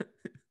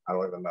 I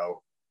don't even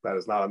know. That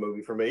is not a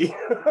movie for me.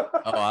 Oh,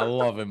 I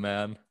love it,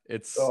 man.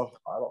 It's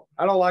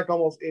I don't like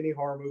almost any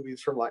horror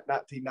movies from like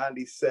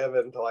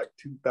 1997 to like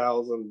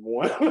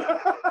 2001.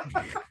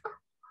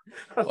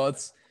 well,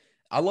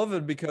 I love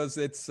it because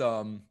it's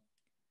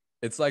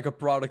like a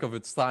product of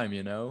its time,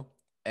 you know?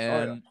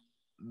 And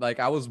like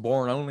I was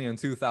born only in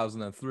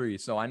 2003,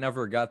 so I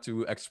never got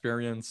to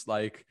experience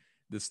like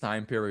this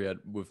time period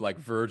with like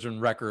Virgin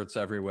Records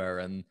everywhere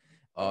and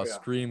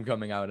Scream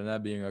coming out and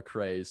that being a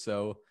craze.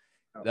 So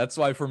that's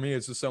why for me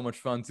it's just so much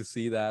fun to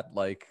see that.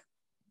 Like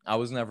I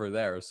was never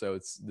there, so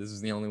this is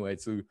the only way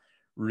to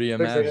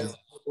reimagine.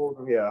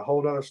 Yeah, a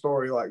whole other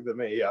story like than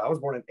me. Yeah, I was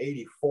born in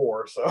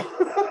 '84, so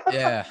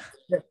yeah.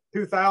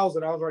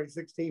 2000. I was already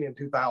 16 in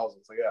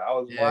 2000, so yeah, I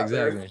was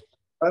exactly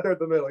right there at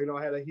the middle. You know,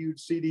 I had a huge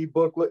CD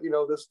booklet. You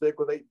know, this thick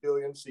with 8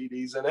 billion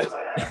CDs in it.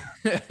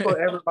 But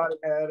everybody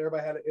had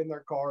it in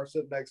their car,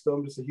 sitting next to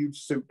them, just a huge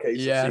suitcase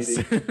of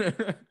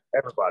CDs.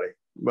 Everybody,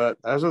 but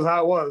that's just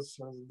how it was.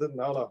 I didn't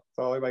know. That's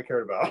all anybody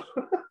cared about.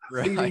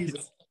 Right.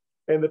 CDs.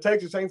 And the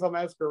Texas Chainsaw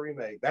Massacre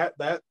remake, that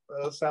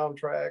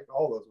soundtrack,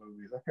 all those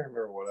movies. I can't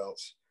remember what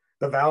else.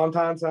 The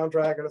Valentine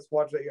soundtrack. I just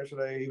watched that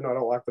yesterday, even though I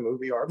don't like the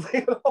movie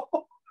hardly at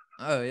all.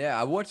 Oh yeah,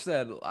 I watched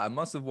that. I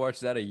must have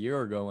watched that a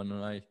year ago, and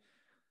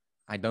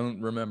I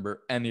don't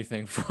remember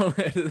anything from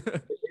it.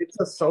 It's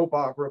a soap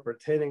opera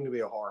pretending to be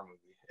a horror movie.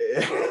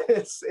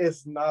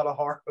 It's not a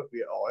horror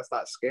movie at all. It's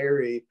not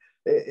scary.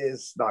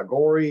 It's not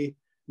gory.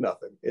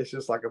 Nothing. It's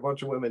just like a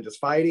bunch of women just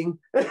fighting,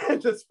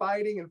 just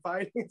fighting and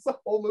fighting. It's a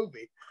whole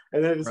movie,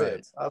 and then it just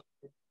ends. I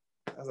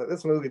was like,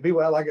 this movie,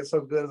 people act like it's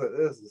so good. Like,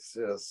 this is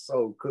just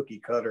so cookie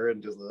cutter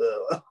and just.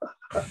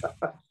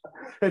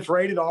 It's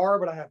rated R,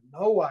 but I have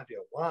no idea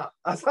why.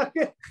 I was like,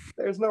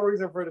 there's no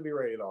reason for it to be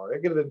rated R.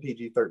 It could have been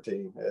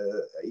PG-13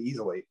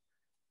 easily.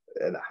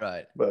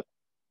 Right. But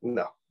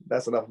no,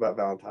 that's enough about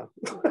Valentine.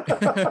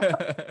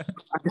 I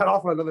got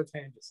off on another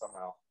tangent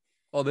somehow.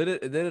 Oh, did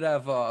it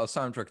have a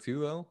soundtrack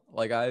too, though?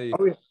 Like I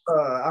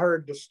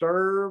heard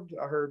Disturbed.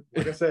 I heard,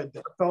 like I said,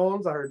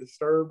 Deftones. I heard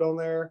Disturbed on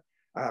there.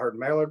 I heard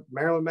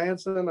Marilyn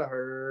Manson. I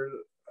heard,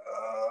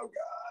 oh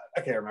God,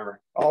 I can't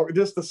remember. All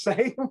just the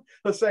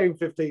same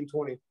 15,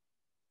 20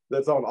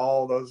 that's on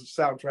all those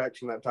soundtracks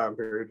from that time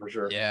period for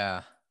sure.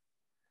 Yeah.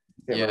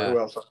 Can't remember who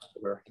else.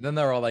 Then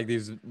there are like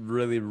these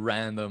really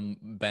random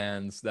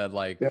bands that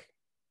like that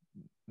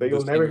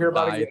you'll never hear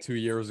about again. 2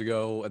 years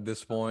ago at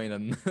this point,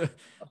 and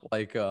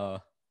like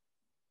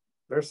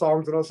there's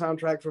songs in those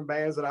soundtracks from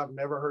bands that I've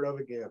never heard of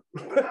again.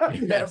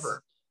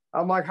 Never.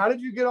 I'm like, how did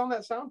you get on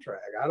that soundtrack?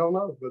 I don't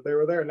know, but they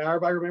were there. Now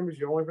everybody remembers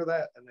you only for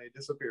that, and they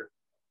disappear.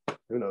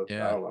 Who knows?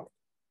 Yeah. I don't know.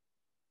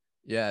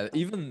 Yeah,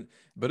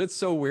 but it's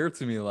so weird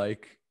to me,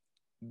 like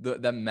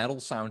that metal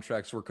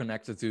soundtracks were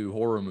connected to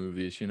horror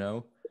movies, you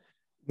know?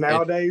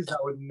 Nowadays, that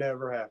would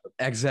never happen.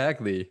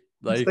 Exactly.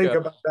 Like, just think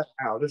about that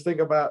now. Just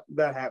think about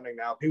that happening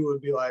now. People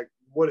would be like,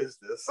 what is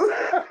this?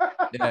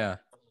 Yeah.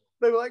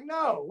 They were like,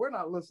 no, we're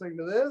not listening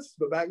to this.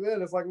 But back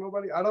then, it's like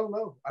nobody, I don't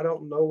know. I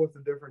don't know what the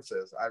difference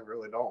is. I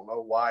really don't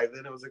know why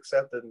then it was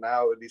accepted. And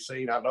now it would be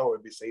seen. I know it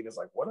would be seen as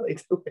like, what are they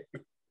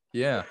doing?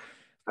 Yeah.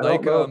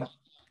 Like,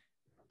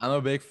 I'm a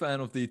big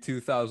fan of the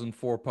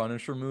 2004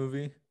 Punisher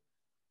movie.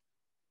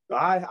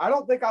 I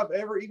don't think I've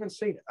ever even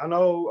seen it. I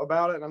know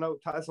about it, and I know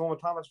it's the one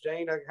with Thomas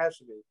Jane. It has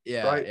to be.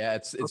 Yeah, right? Yeah,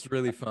 it's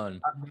really fun.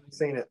 I haven't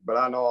seen it, but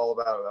I know all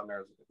about it. I'm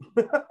there.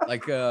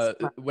 Like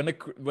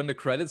when the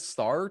credits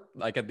start,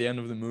 like at the end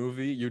of the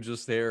movie, you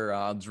just hear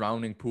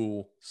Drowning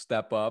Pool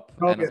step up,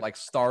 and it like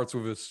starts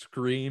with a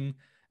scream,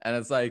 and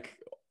it's like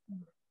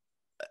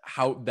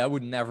how that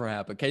would never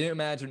happen. Can you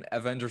imagine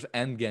Avengers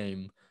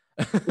Endgame,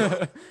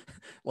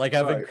 like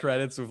having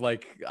credits with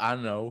like I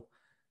don't know.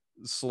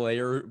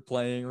 Slayer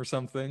playing or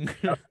something.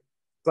 It's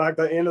like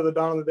the end of the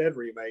Dawn of the Dead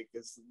remake.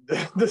 It's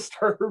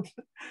Disturbed.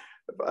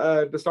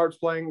 Starts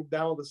playing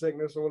Down with the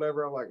Sickness or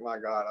whatever. I'm like, my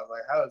God. I was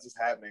like, how is this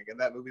happening? And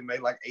that movie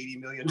made like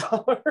 $80 million.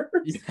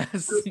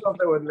 Yes. This stuff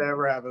that would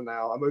never happen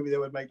now. A movie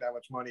that would make that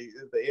much money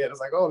at the end. It's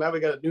like, oh, now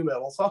we got a new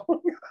metal song.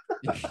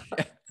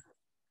 It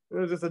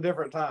was just a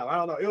different time. I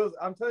don't know.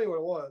 I'm telling you what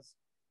it was.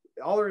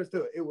 All there is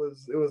to it. It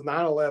was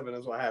 9/11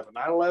 is what happened.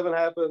 9/11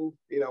 happened,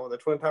 when the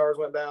Twin Towers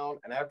went down.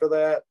 And after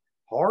that,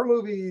 horror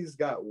movies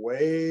got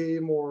way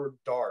more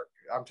dark.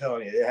 I'm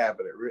telling you, it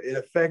happened. It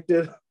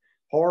affected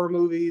horror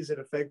movies. It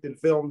affected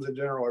films in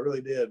general. It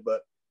really did.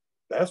 But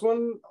that's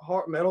when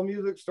metal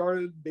music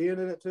started being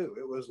in it too.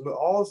 It was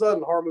all of a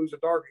sudden horror movies are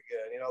dark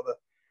again. You know, the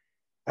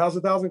House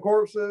of Thousand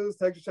Corpses,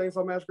 Texas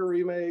Chainsaw Massacre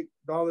remake,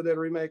 Dawn of the Dead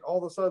remake. All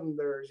of a sudden,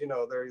 there's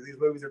these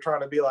movies are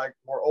trying to be like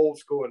more old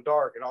school and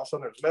dark, and all of a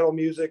sudden there's metal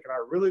music. And I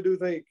really do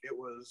think it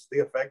was the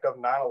effect of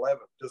 9/11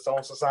 just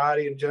on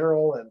society in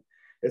general. And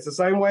it's the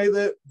same way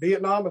that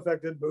Vietnam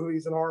affected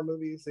movies and horror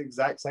movies, the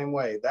exact same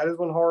way. That is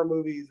when horror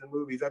movies and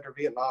movies after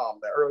Vietnam,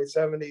 the early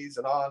 70s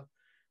and on,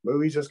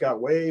 movies just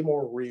got way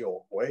more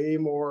real, way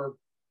more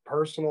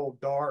personal,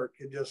 dark.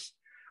 It just,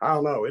 I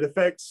don't know. It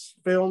affects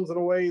films in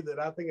a way that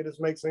I think it just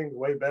makes things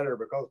way better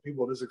because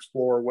people just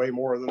explore way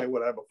more than they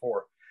would have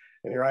before.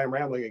 And here I am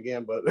rambling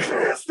again, but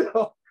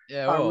still,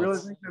 Yeah, well, I really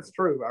think that's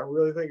true. I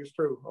really think it's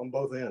true on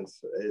both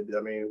ends.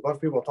 I mean, a bunch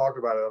of people have talked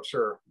about it, I'm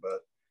sure, but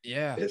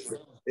yeah.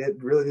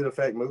 It really did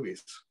affect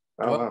movies.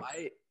 I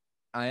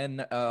don't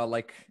know.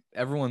 Like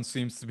everyone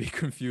seems to be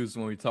confused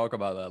when we talk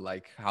about that,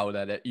 like how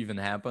that even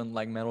happened,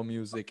 like metal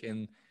music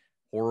in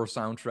horror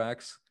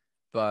soundtracks.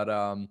 But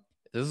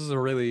this is a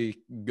really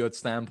good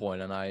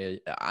standpoint, and I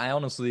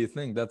honestly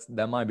think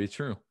that might be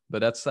true. But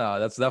that's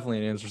definitely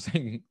an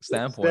interesting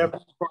standpoint.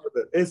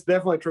 It's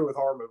definitely true with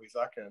horror movies.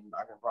 I can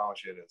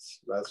promise you it is.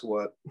 That's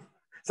what.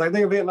 Same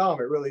thing in Vietnam.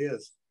 It really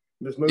is.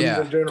 Just movies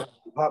in general,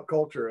 pop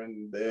culture,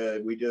 and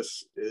we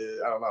just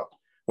I don't know.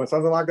 When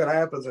something like that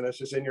happens and it's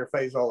just in your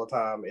face all the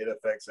time, it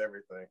affects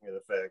everything. It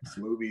affects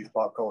movies,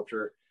 pop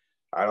culture.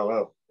 I don't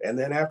know. And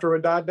then after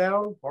it died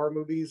down, horror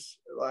movies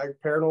like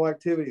Paranormal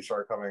Activity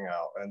started coming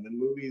out, and then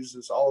movies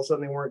just all of a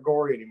sudden they weren't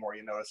gory anymore.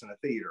 You notice in a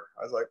theater,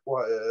 I was like,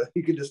 what?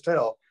 You could just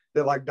tell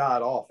they like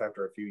died off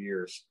after a few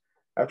years.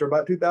 After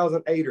about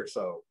 2008 or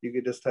so, you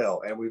could just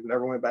tell, and we've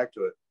never went back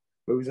to it.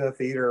 Movies in the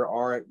theater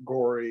aren't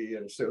gory,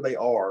 and so they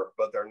are,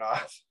 but they're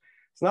not.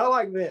 It's not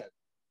like then.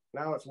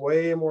 Now it's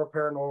way more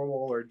paranormal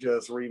or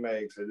just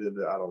remakes. I don't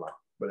know,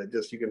 but it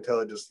just, you can tell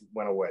it just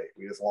went away.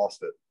 We just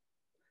lost it.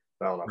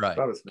 I don't know. Right.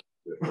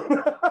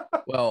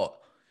 Well,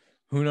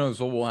 who knows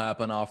what will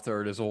happen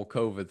after this whole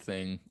COVID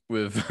thing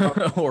with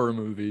horror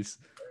movies.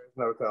 There's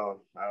no telling.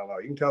 I don't know.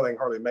 You can tell they can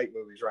hardly make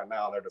movies right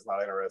now. They're just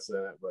not interested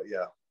in it. But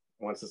yeah,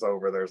 once it's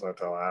over, there's no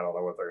telling. I don't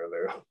know what they're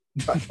going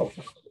to do.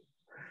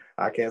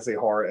 I can't see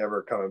horror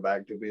ever coming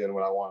back to being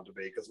what I want it to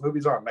be because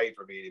movies aren't made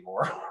for me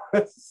anymore.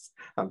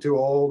 I'm too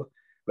old.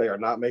 They are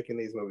not making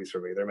these movies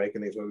for me. They're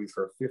making these movies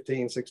for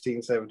 15,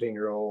 16,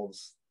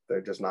 17-year-olds.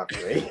 They're just not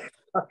for me.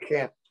 I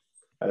can't.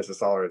 That's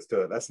just all there is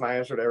to it. That's my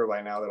answer to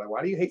everybody now. They're like,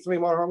 why do you hate so many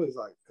modern horror movies?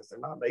 Like, because they're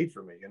not made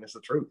for me. And it's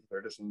the truth.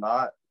 They're just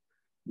not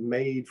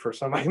made for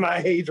somebody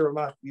my age or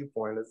my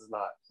viewpoint. This is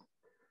not.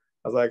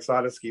 I was like, so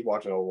I just keep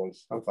watching old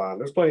ones. I'm fine.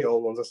 There's plenty of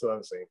old ones I still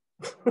haven't seen.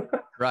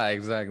 Right,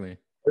 exactly.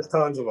 There's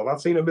tons of them.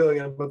 I've seen a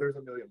million, but there's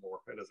a million more.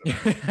 It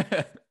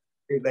doesn't.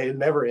 They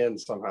never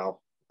end somehow.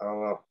 I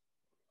don't know.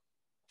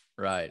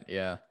 Right.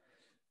 Yeah.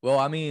 Well,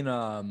 I mean,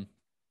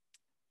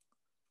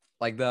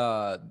 like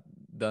the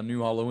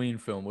new Halloween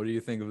film. What do you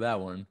think of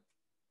that one?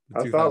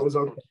 I thought it was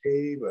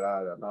okay, but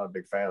I'm not a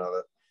big fan of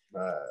it.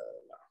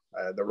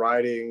 The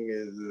writing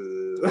is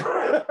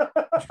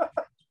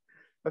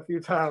a few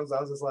times I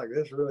was just like,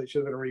 this really should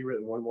have been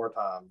rewritten one more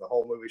time. The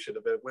whole movie should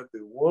have been went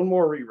through one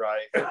more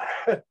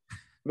rewrite.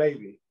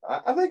 Maybe.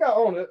 I think I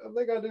own it. I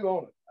think I do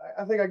own it.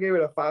 I think I gave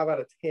it a 5 out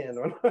of 10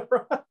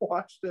 whenever I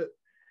watched it.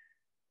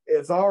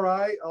 It's all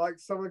right. I like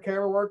some of the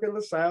camera work and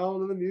the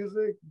sound and the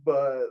music,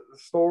 but the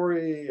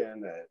story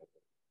and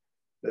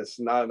it's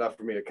not enough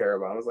for me to care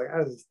about. I was like,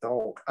 I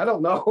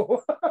don't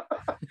know.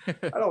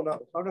 I don't know.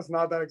 I'm just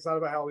not that excited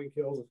about Halloween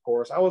Kills, of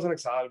course. I wasn't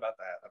excited about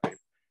that. I mean,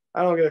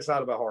 I don't get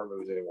excited about horror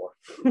movies anymore.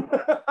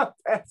 I'm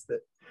past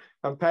it.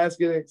 I'm past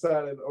getting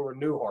excited over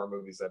new horror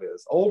movies, that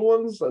is. Old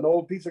ones, an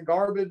old piece of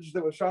garbage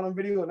that was shot on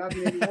video in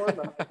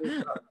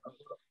 1981.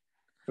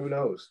 Who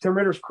knows? Tim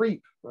Ritter's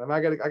Creep.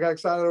 I got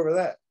excited over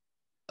that.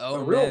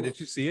 Oh, man. Did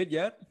you see it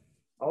yet?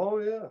 Oh,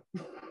 yeah.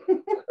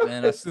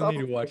 Man, I still need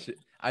to watch it.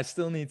 I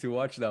still need to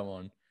watch that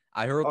one.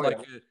 I heard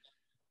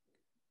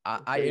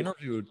I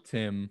interviewed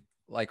Tim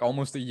like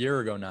almost a year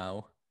ago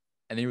now,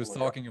 and he was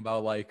talking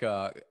about like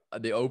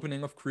the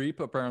opening of Creep.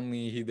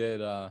 Apparently he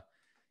did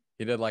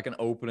like an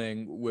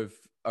opening with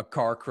a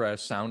car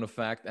crash sound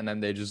effect, and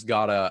then they just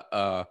got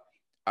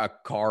a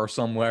car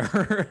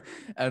somewhere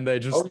and they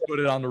just put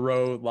it on the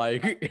road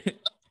like Okay,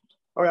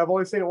 I've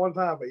only seen it one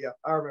time, but yeah,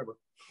 I remember.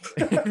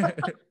 I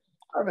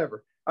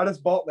remember. I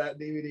just bought that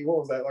DVD. What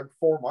was that, like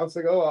 4 months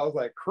ago? I was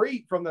like,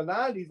 Creep from the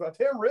 90s by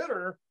Tim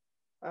Ritter.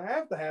 I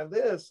have to have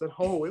this. And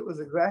it was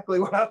exactly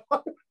what I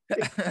thought.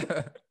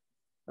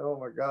 Oh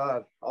my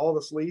God. All the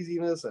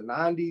sleaziness and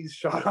 90s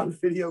shot on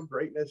video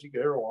greatness you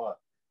could ever want.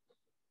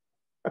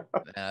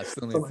 Yeah,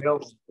 somebody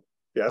else.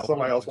 Yeah,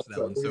 somebody else wants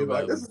that. So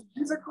like, this is a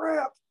piece of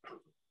crap.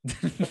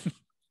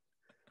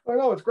 I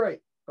know it's great.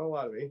 Don't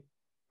lie to me.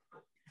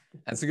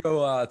 And to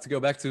go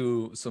back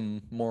to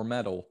some more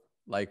metal,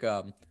 like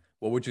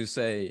what would you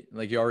say?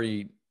 Like you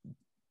already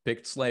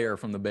picked Slayer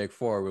from the big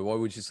four, but what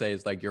would you say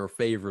is like your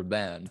favorite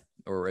band,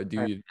 or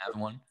do you have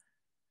one?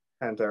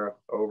 Pantera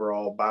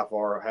overall by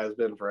far has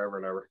been forever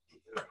and ever.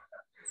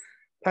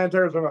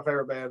 Pantera's been my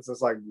favorite band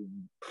since like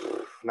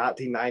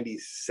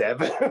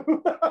 1997.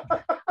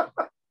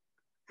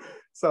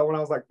 So when I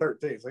was like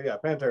 13. So yeah,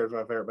 Pantera's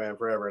my favorite band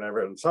forever and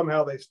ever. And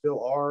somehow they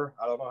still are.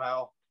 I don't know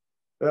how.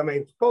 I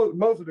mean,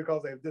 mostly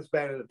because they've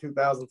disbanded in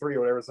 2003 or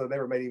whatever, so they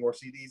never made any more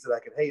CDs that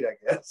I could hate, I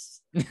guess.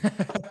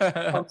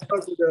 I'm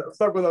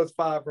stuck with those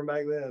 5 from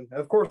back then. And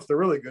of course, the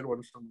really good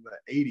ones from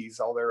the 80s,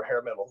 all their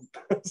hair metal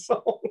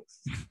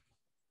songs.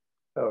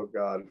 Oh,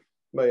 God.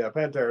 But yeah,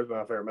 Pantera is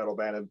my favorite metal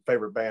band and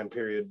favorite band,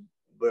 period,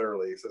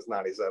 literally, since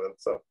 97.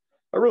 So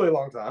a really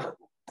long time.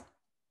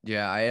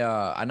 Yeah,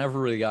 I never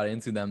really got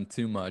into them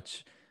too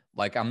much.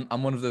 Like I'm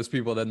one of those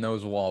people that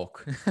knows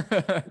Walk.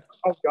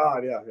 Oh,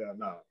 God, yeah,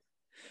 no.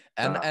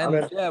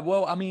 And yeah,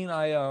 well, I mean,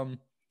 I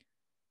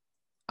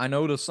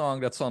know the song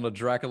that's on the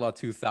Dracula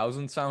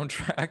 2000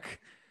 soundtrack.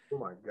 Oh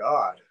my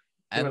God!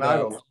 And I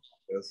don't know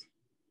this.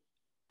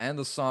 And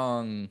the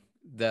song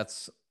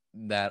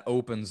that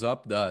opens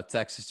up the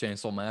Texas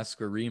Chainsaw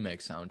Massacre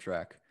remake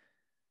soundtrack.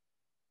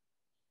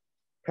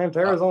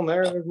 Pantera's on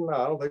there? No,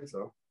 I don't think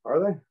so. Are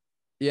they?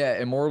 Yeah,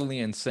 Immortally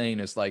Insane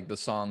is like the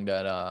song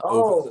that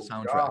opens the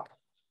soundtrack. God.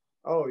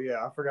 Oh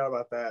yeah, I forgot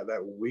about that.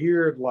 That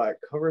weird like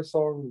cover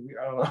song.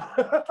 I don't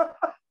know.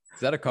 Is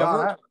that a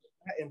cover? God,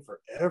 in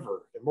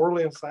forever.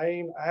 Immortally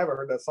Insane. I haven't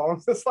heard that song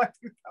since like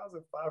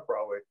 2005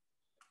 probably.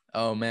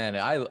 Oh man,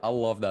 I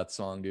love that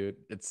song, dude.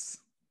 It's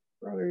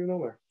I don't even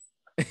know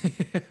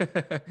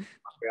there.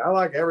 I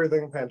like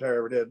everything Pantera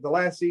ever did. The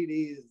last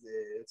CD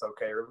it's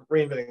okay.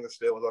 Reinventing the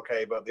Steel was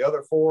okay, but the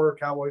other 4,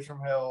 Cowboys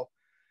from Hell.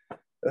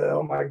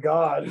 Oh my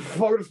God,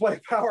 Full Display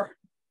Power,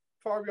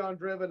 Far Beyond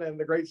Driven, and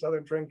The Great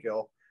Southern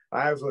Trendkill.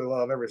 I absolutely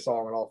love every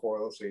song on all 4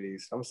 of those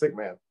CDs. I'm a sick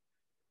man.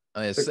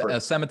 Oh, yeah,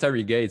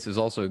 Cemetery Gates is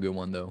also a good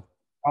one though.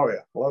 Oh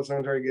yeah, I love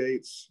Cemetery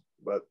Gates,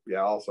 but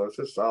yeah, also it's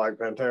just I like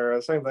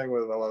Pantera. Same thing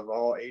with I love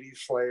all 80s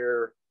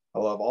Slayer. I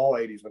love all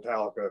 80s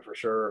Metallica for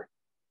sure.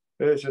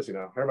 It's just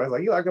everybody's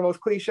like, you like the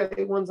most cliche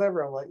ones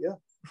ever. I'm like, yeah.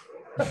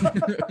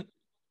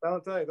 I'll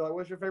tell you, they're like,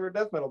 what's your favorite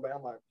death metal band?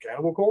 I'm like,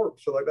 Cannibal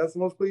Corpse. So like, that's the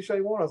most cliche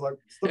one. I was like,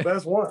 it's the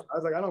best one. I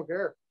was like, I don't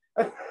care.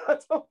 I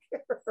don't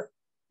care.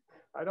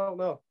 I don't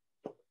know.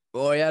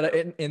 Well, yeah,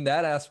 in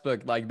that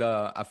aspect, like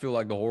I feel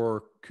like the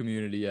horror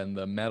community and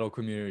the metal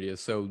community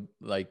is so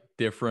like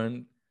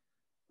different.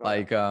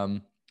 Like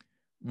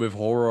with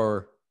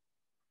horror,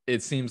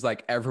 it seems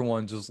like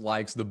everyone just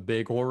likes the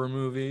big horror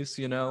movies,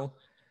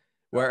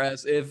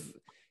 Whereas if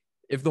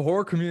the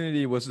horror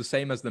community was the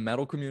same as the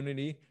metal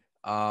community,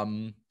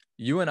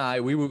 you and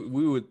I, we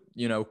would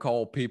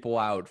call people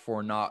out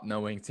for not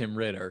knowing Tim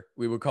Ritter.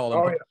 We would call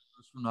them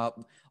for not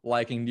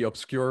liking the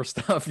obscure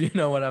stuff. You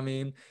know what I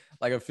mean?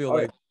 Like I feel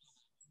like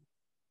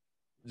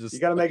just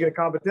you got to make it a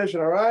competition,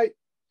 all right?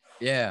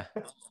 Yeah.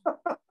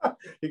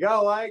 You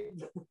gotta like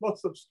the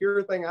most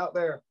obscure thing out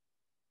there.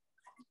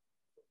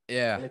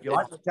 Yeah. And if you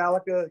like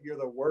Metallica, you're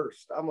the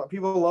worst. I'm like,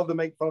 people love to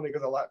make fun of me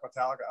because I like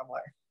Metallica. I'm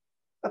like,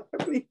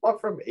 what do you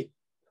want from me?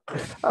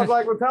 I was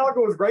like,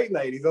 Metallica was great in the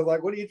 80s. I was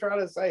like, what are you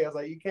trying to say? I was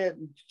like, you can't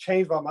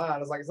change my mind. I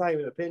was like, it's not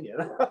even an opinion.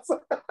 I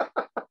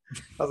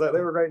was like, they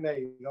were great in the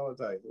 80s. I want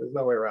to tell you, there's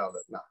no way around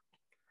it.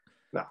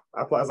 No.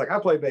 I was like, I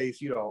play bass.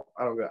 You don't.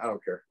 I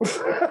don't care.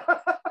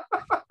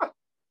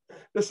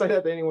 Just say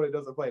that to anyone who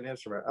doesn't play an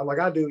instrument. I'm like,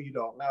 I do. You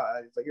don't. No,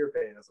 it's like your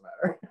opinion doesn't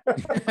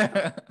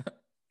matter.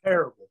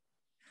 Terrible.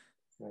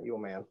 You a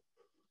man.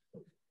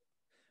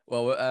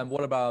 Well,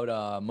 what about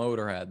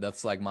Motorhead?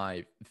 That's like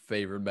my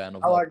favorite band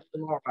of all. I like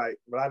them all right,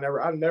 but I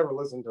never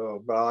listened to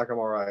them, but I like them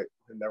all right.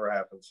 It never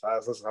happens.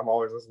 I'm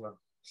always listening to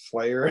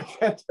Slayer and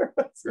Panther.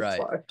 Right.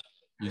 Like,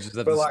 you just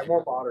have but like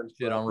more modern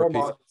shit on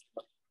repeat.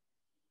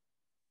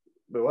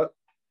 But what?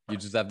 You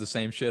just have the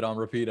same shit on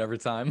repeat every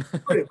time.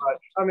 Pretty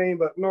much. I mean,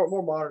 but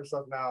more modern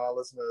stuff now. I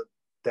listen to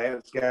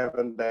Dance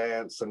Gavin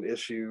Dance and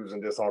Issues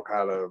and just all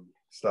kind of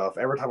stuff.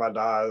 Every Time I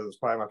Die is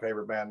probably my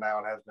favorite band now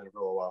and has been for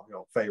a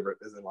while. Favorite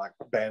isn't like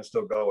band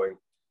still going.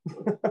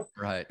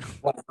 Right.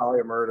 Like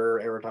Talia Murder,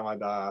 Every Time I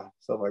Die,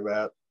 stuff like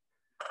that.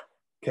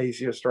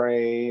 Casey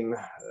Strain.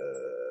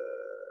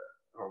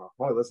 I don't know.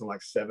 I only listen to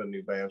like 7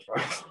 new bands.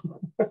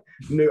 Right?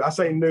 New. I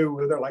say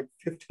new. They're like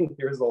 15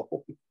 years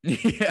old.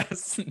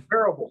 Yes.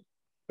 Terrible.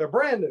 They're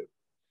brand new.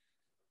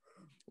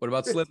 What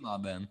about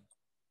Slipknot then?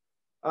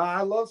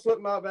 I love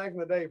Slipknot back in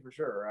the day for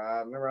sure.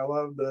 I remember I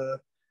loved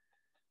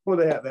what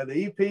they had.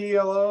 The EP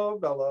I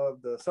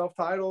loved the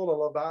self-titled. I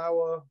loved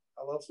Iowa.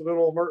 I love some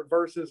little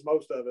verses,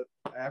 most of it.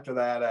 After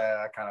that,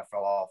 I kind of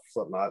fell off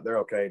Slipknot. They're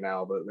okay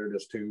now, but they're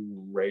just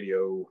too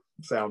radio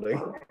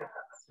sounding.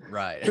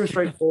 Right. Too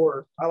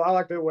straightforward. I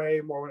liked it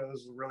way more when it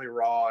was really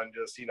raw and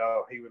just, he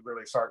would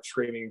really start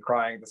screaming and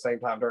crying at the same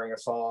time during a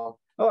song.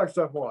 I like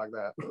stuff more like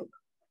that.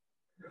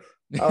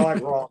 I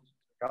like raw.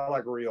 I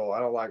like real. I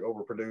don't like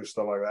overproduced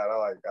stuff like that.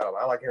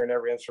 I like hearing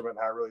every instrument,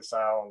 how it really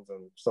sounds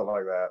and stuff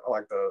like that. I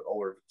like the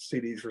older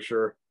CDs for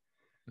sure.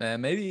 Man,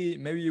 maybe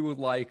you would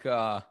like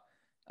I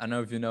don't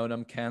know if you know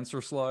them,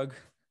 Cancer Slug.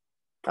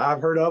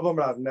 I've heard of them,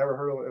 but I've never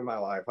heard of them in my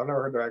life. I've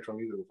never heard their actual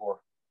music before.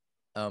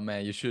 Oh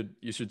man, you should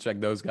check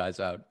those guys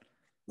out.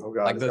 Oh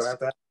god, Like it's gonna have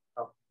to.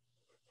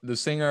 the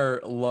singer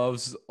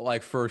loves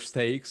like first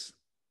takes.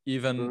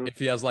 Even if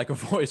he has like a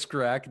voice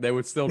crack, they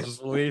would still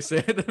just release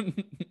it.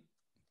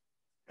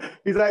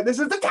 He's like, "This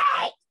is the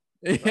time."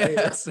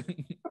 Yes.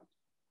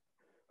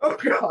 Oh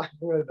god,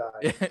 I'm gonna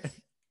die. Yeah.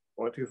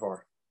 Went too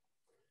far.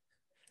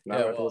 Now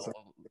Yeah, I have to listen to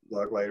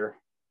Luck later.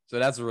 So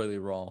that's really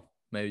raw.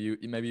 Maybe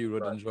you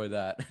would enjoy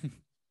that.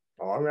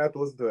 Oh, I'm gonna have to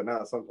listen to it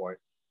now at some point,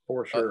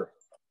 for sure.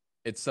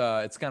 It's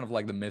kind of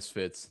like the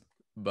Misfits,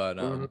 but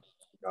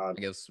God.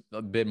 I guess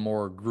a bit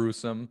more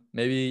gruesome.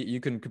 Maybe you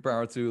can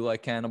compare it to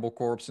like Cannibal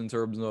Corpse in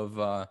terms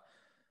of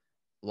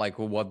like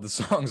what the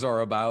songs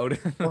are about.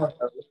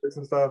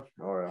 And stuff.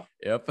 Oh yeah.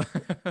 Yep.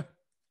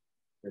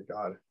 Good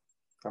God,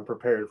 I'm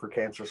prepared for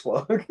Cancer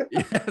Slug.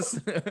 Yes.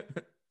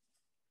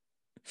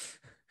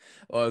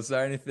 Well, is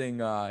there anything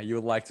you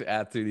would like to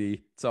add to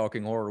the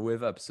Talking Horror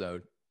With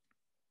episode?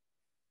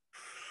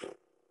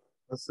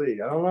 Let's see.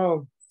 I don't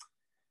know.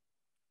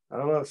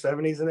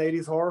 70s and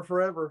 80s horror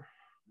forever.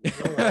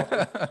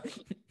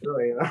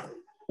 Really, you know?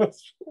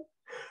 That's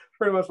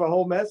pretty much my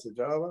whole message.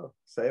 I don't know.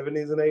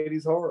 70s and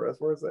 80s horror.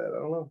 That's where it's at. I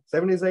don't know.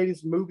 70s,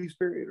 80s movies,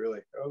 period, really.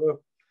 I don't know.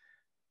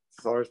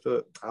 That's all there is to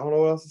it. I don't know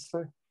what else to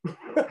say.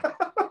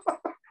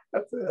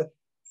 That's it.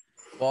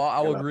 Well,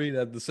 I'll agree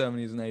that the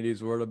 70s and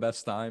 80s were the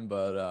best time,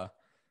 but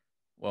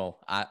well,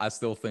 I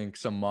still think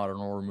some modern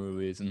horror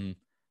movies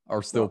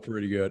are still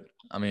pretty good.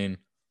 I mean,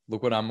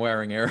 look what I'm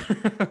wearing here.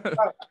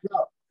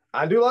 No,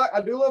 I do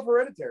love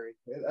Hereditary.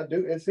 I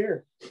do. It's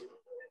here.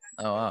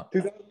 Oh wow.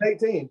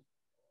 2018.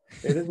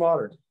 It is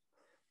modern.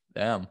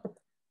 Damn.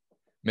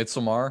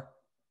 Midsommar.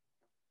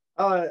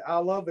 I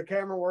love the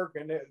camera work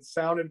and it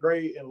sounded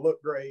great and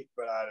looked great,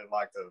 but I didn't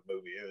like the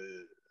movie.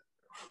 It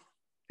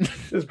was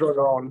just drug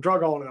on and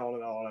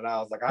on. And I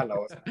was like, I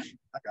know it.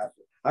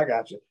 I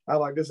got you. I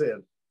like this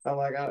end. I'm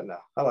like, I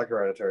like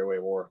Hereditary way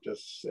more.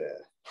 Just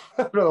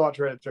I'd rather watch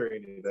Hereditary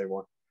any day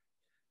more.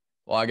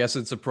 Well, I guess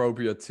it's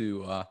appropriate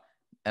to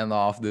end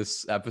off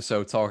this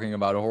episode talking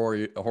about a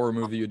horror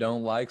movie you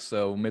don't like.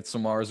 So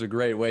Midsommar is a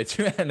great way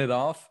to end it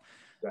off.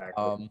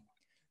 Exactly.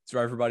 To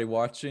everybody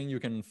watching,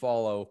 you can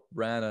follow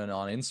Brandon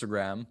on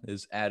Instagram.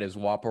 His ad is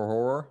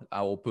WhopperHorror.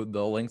 I will put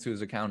the link to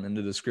his account in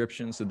the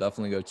description, so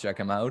definitely go check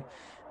him out.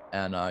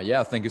 And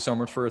yeah, thank you so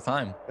much for your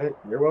time. Hey,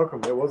 you're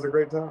welcome. It was a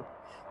great time.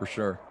 For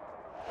sure.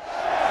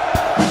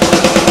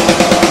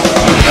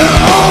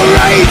 All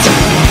right.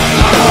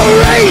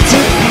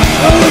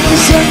 I look for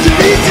something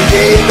to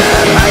be the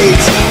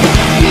light.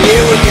 You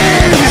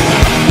again.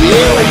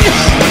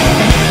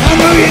 I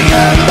know you're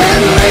not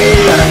that late.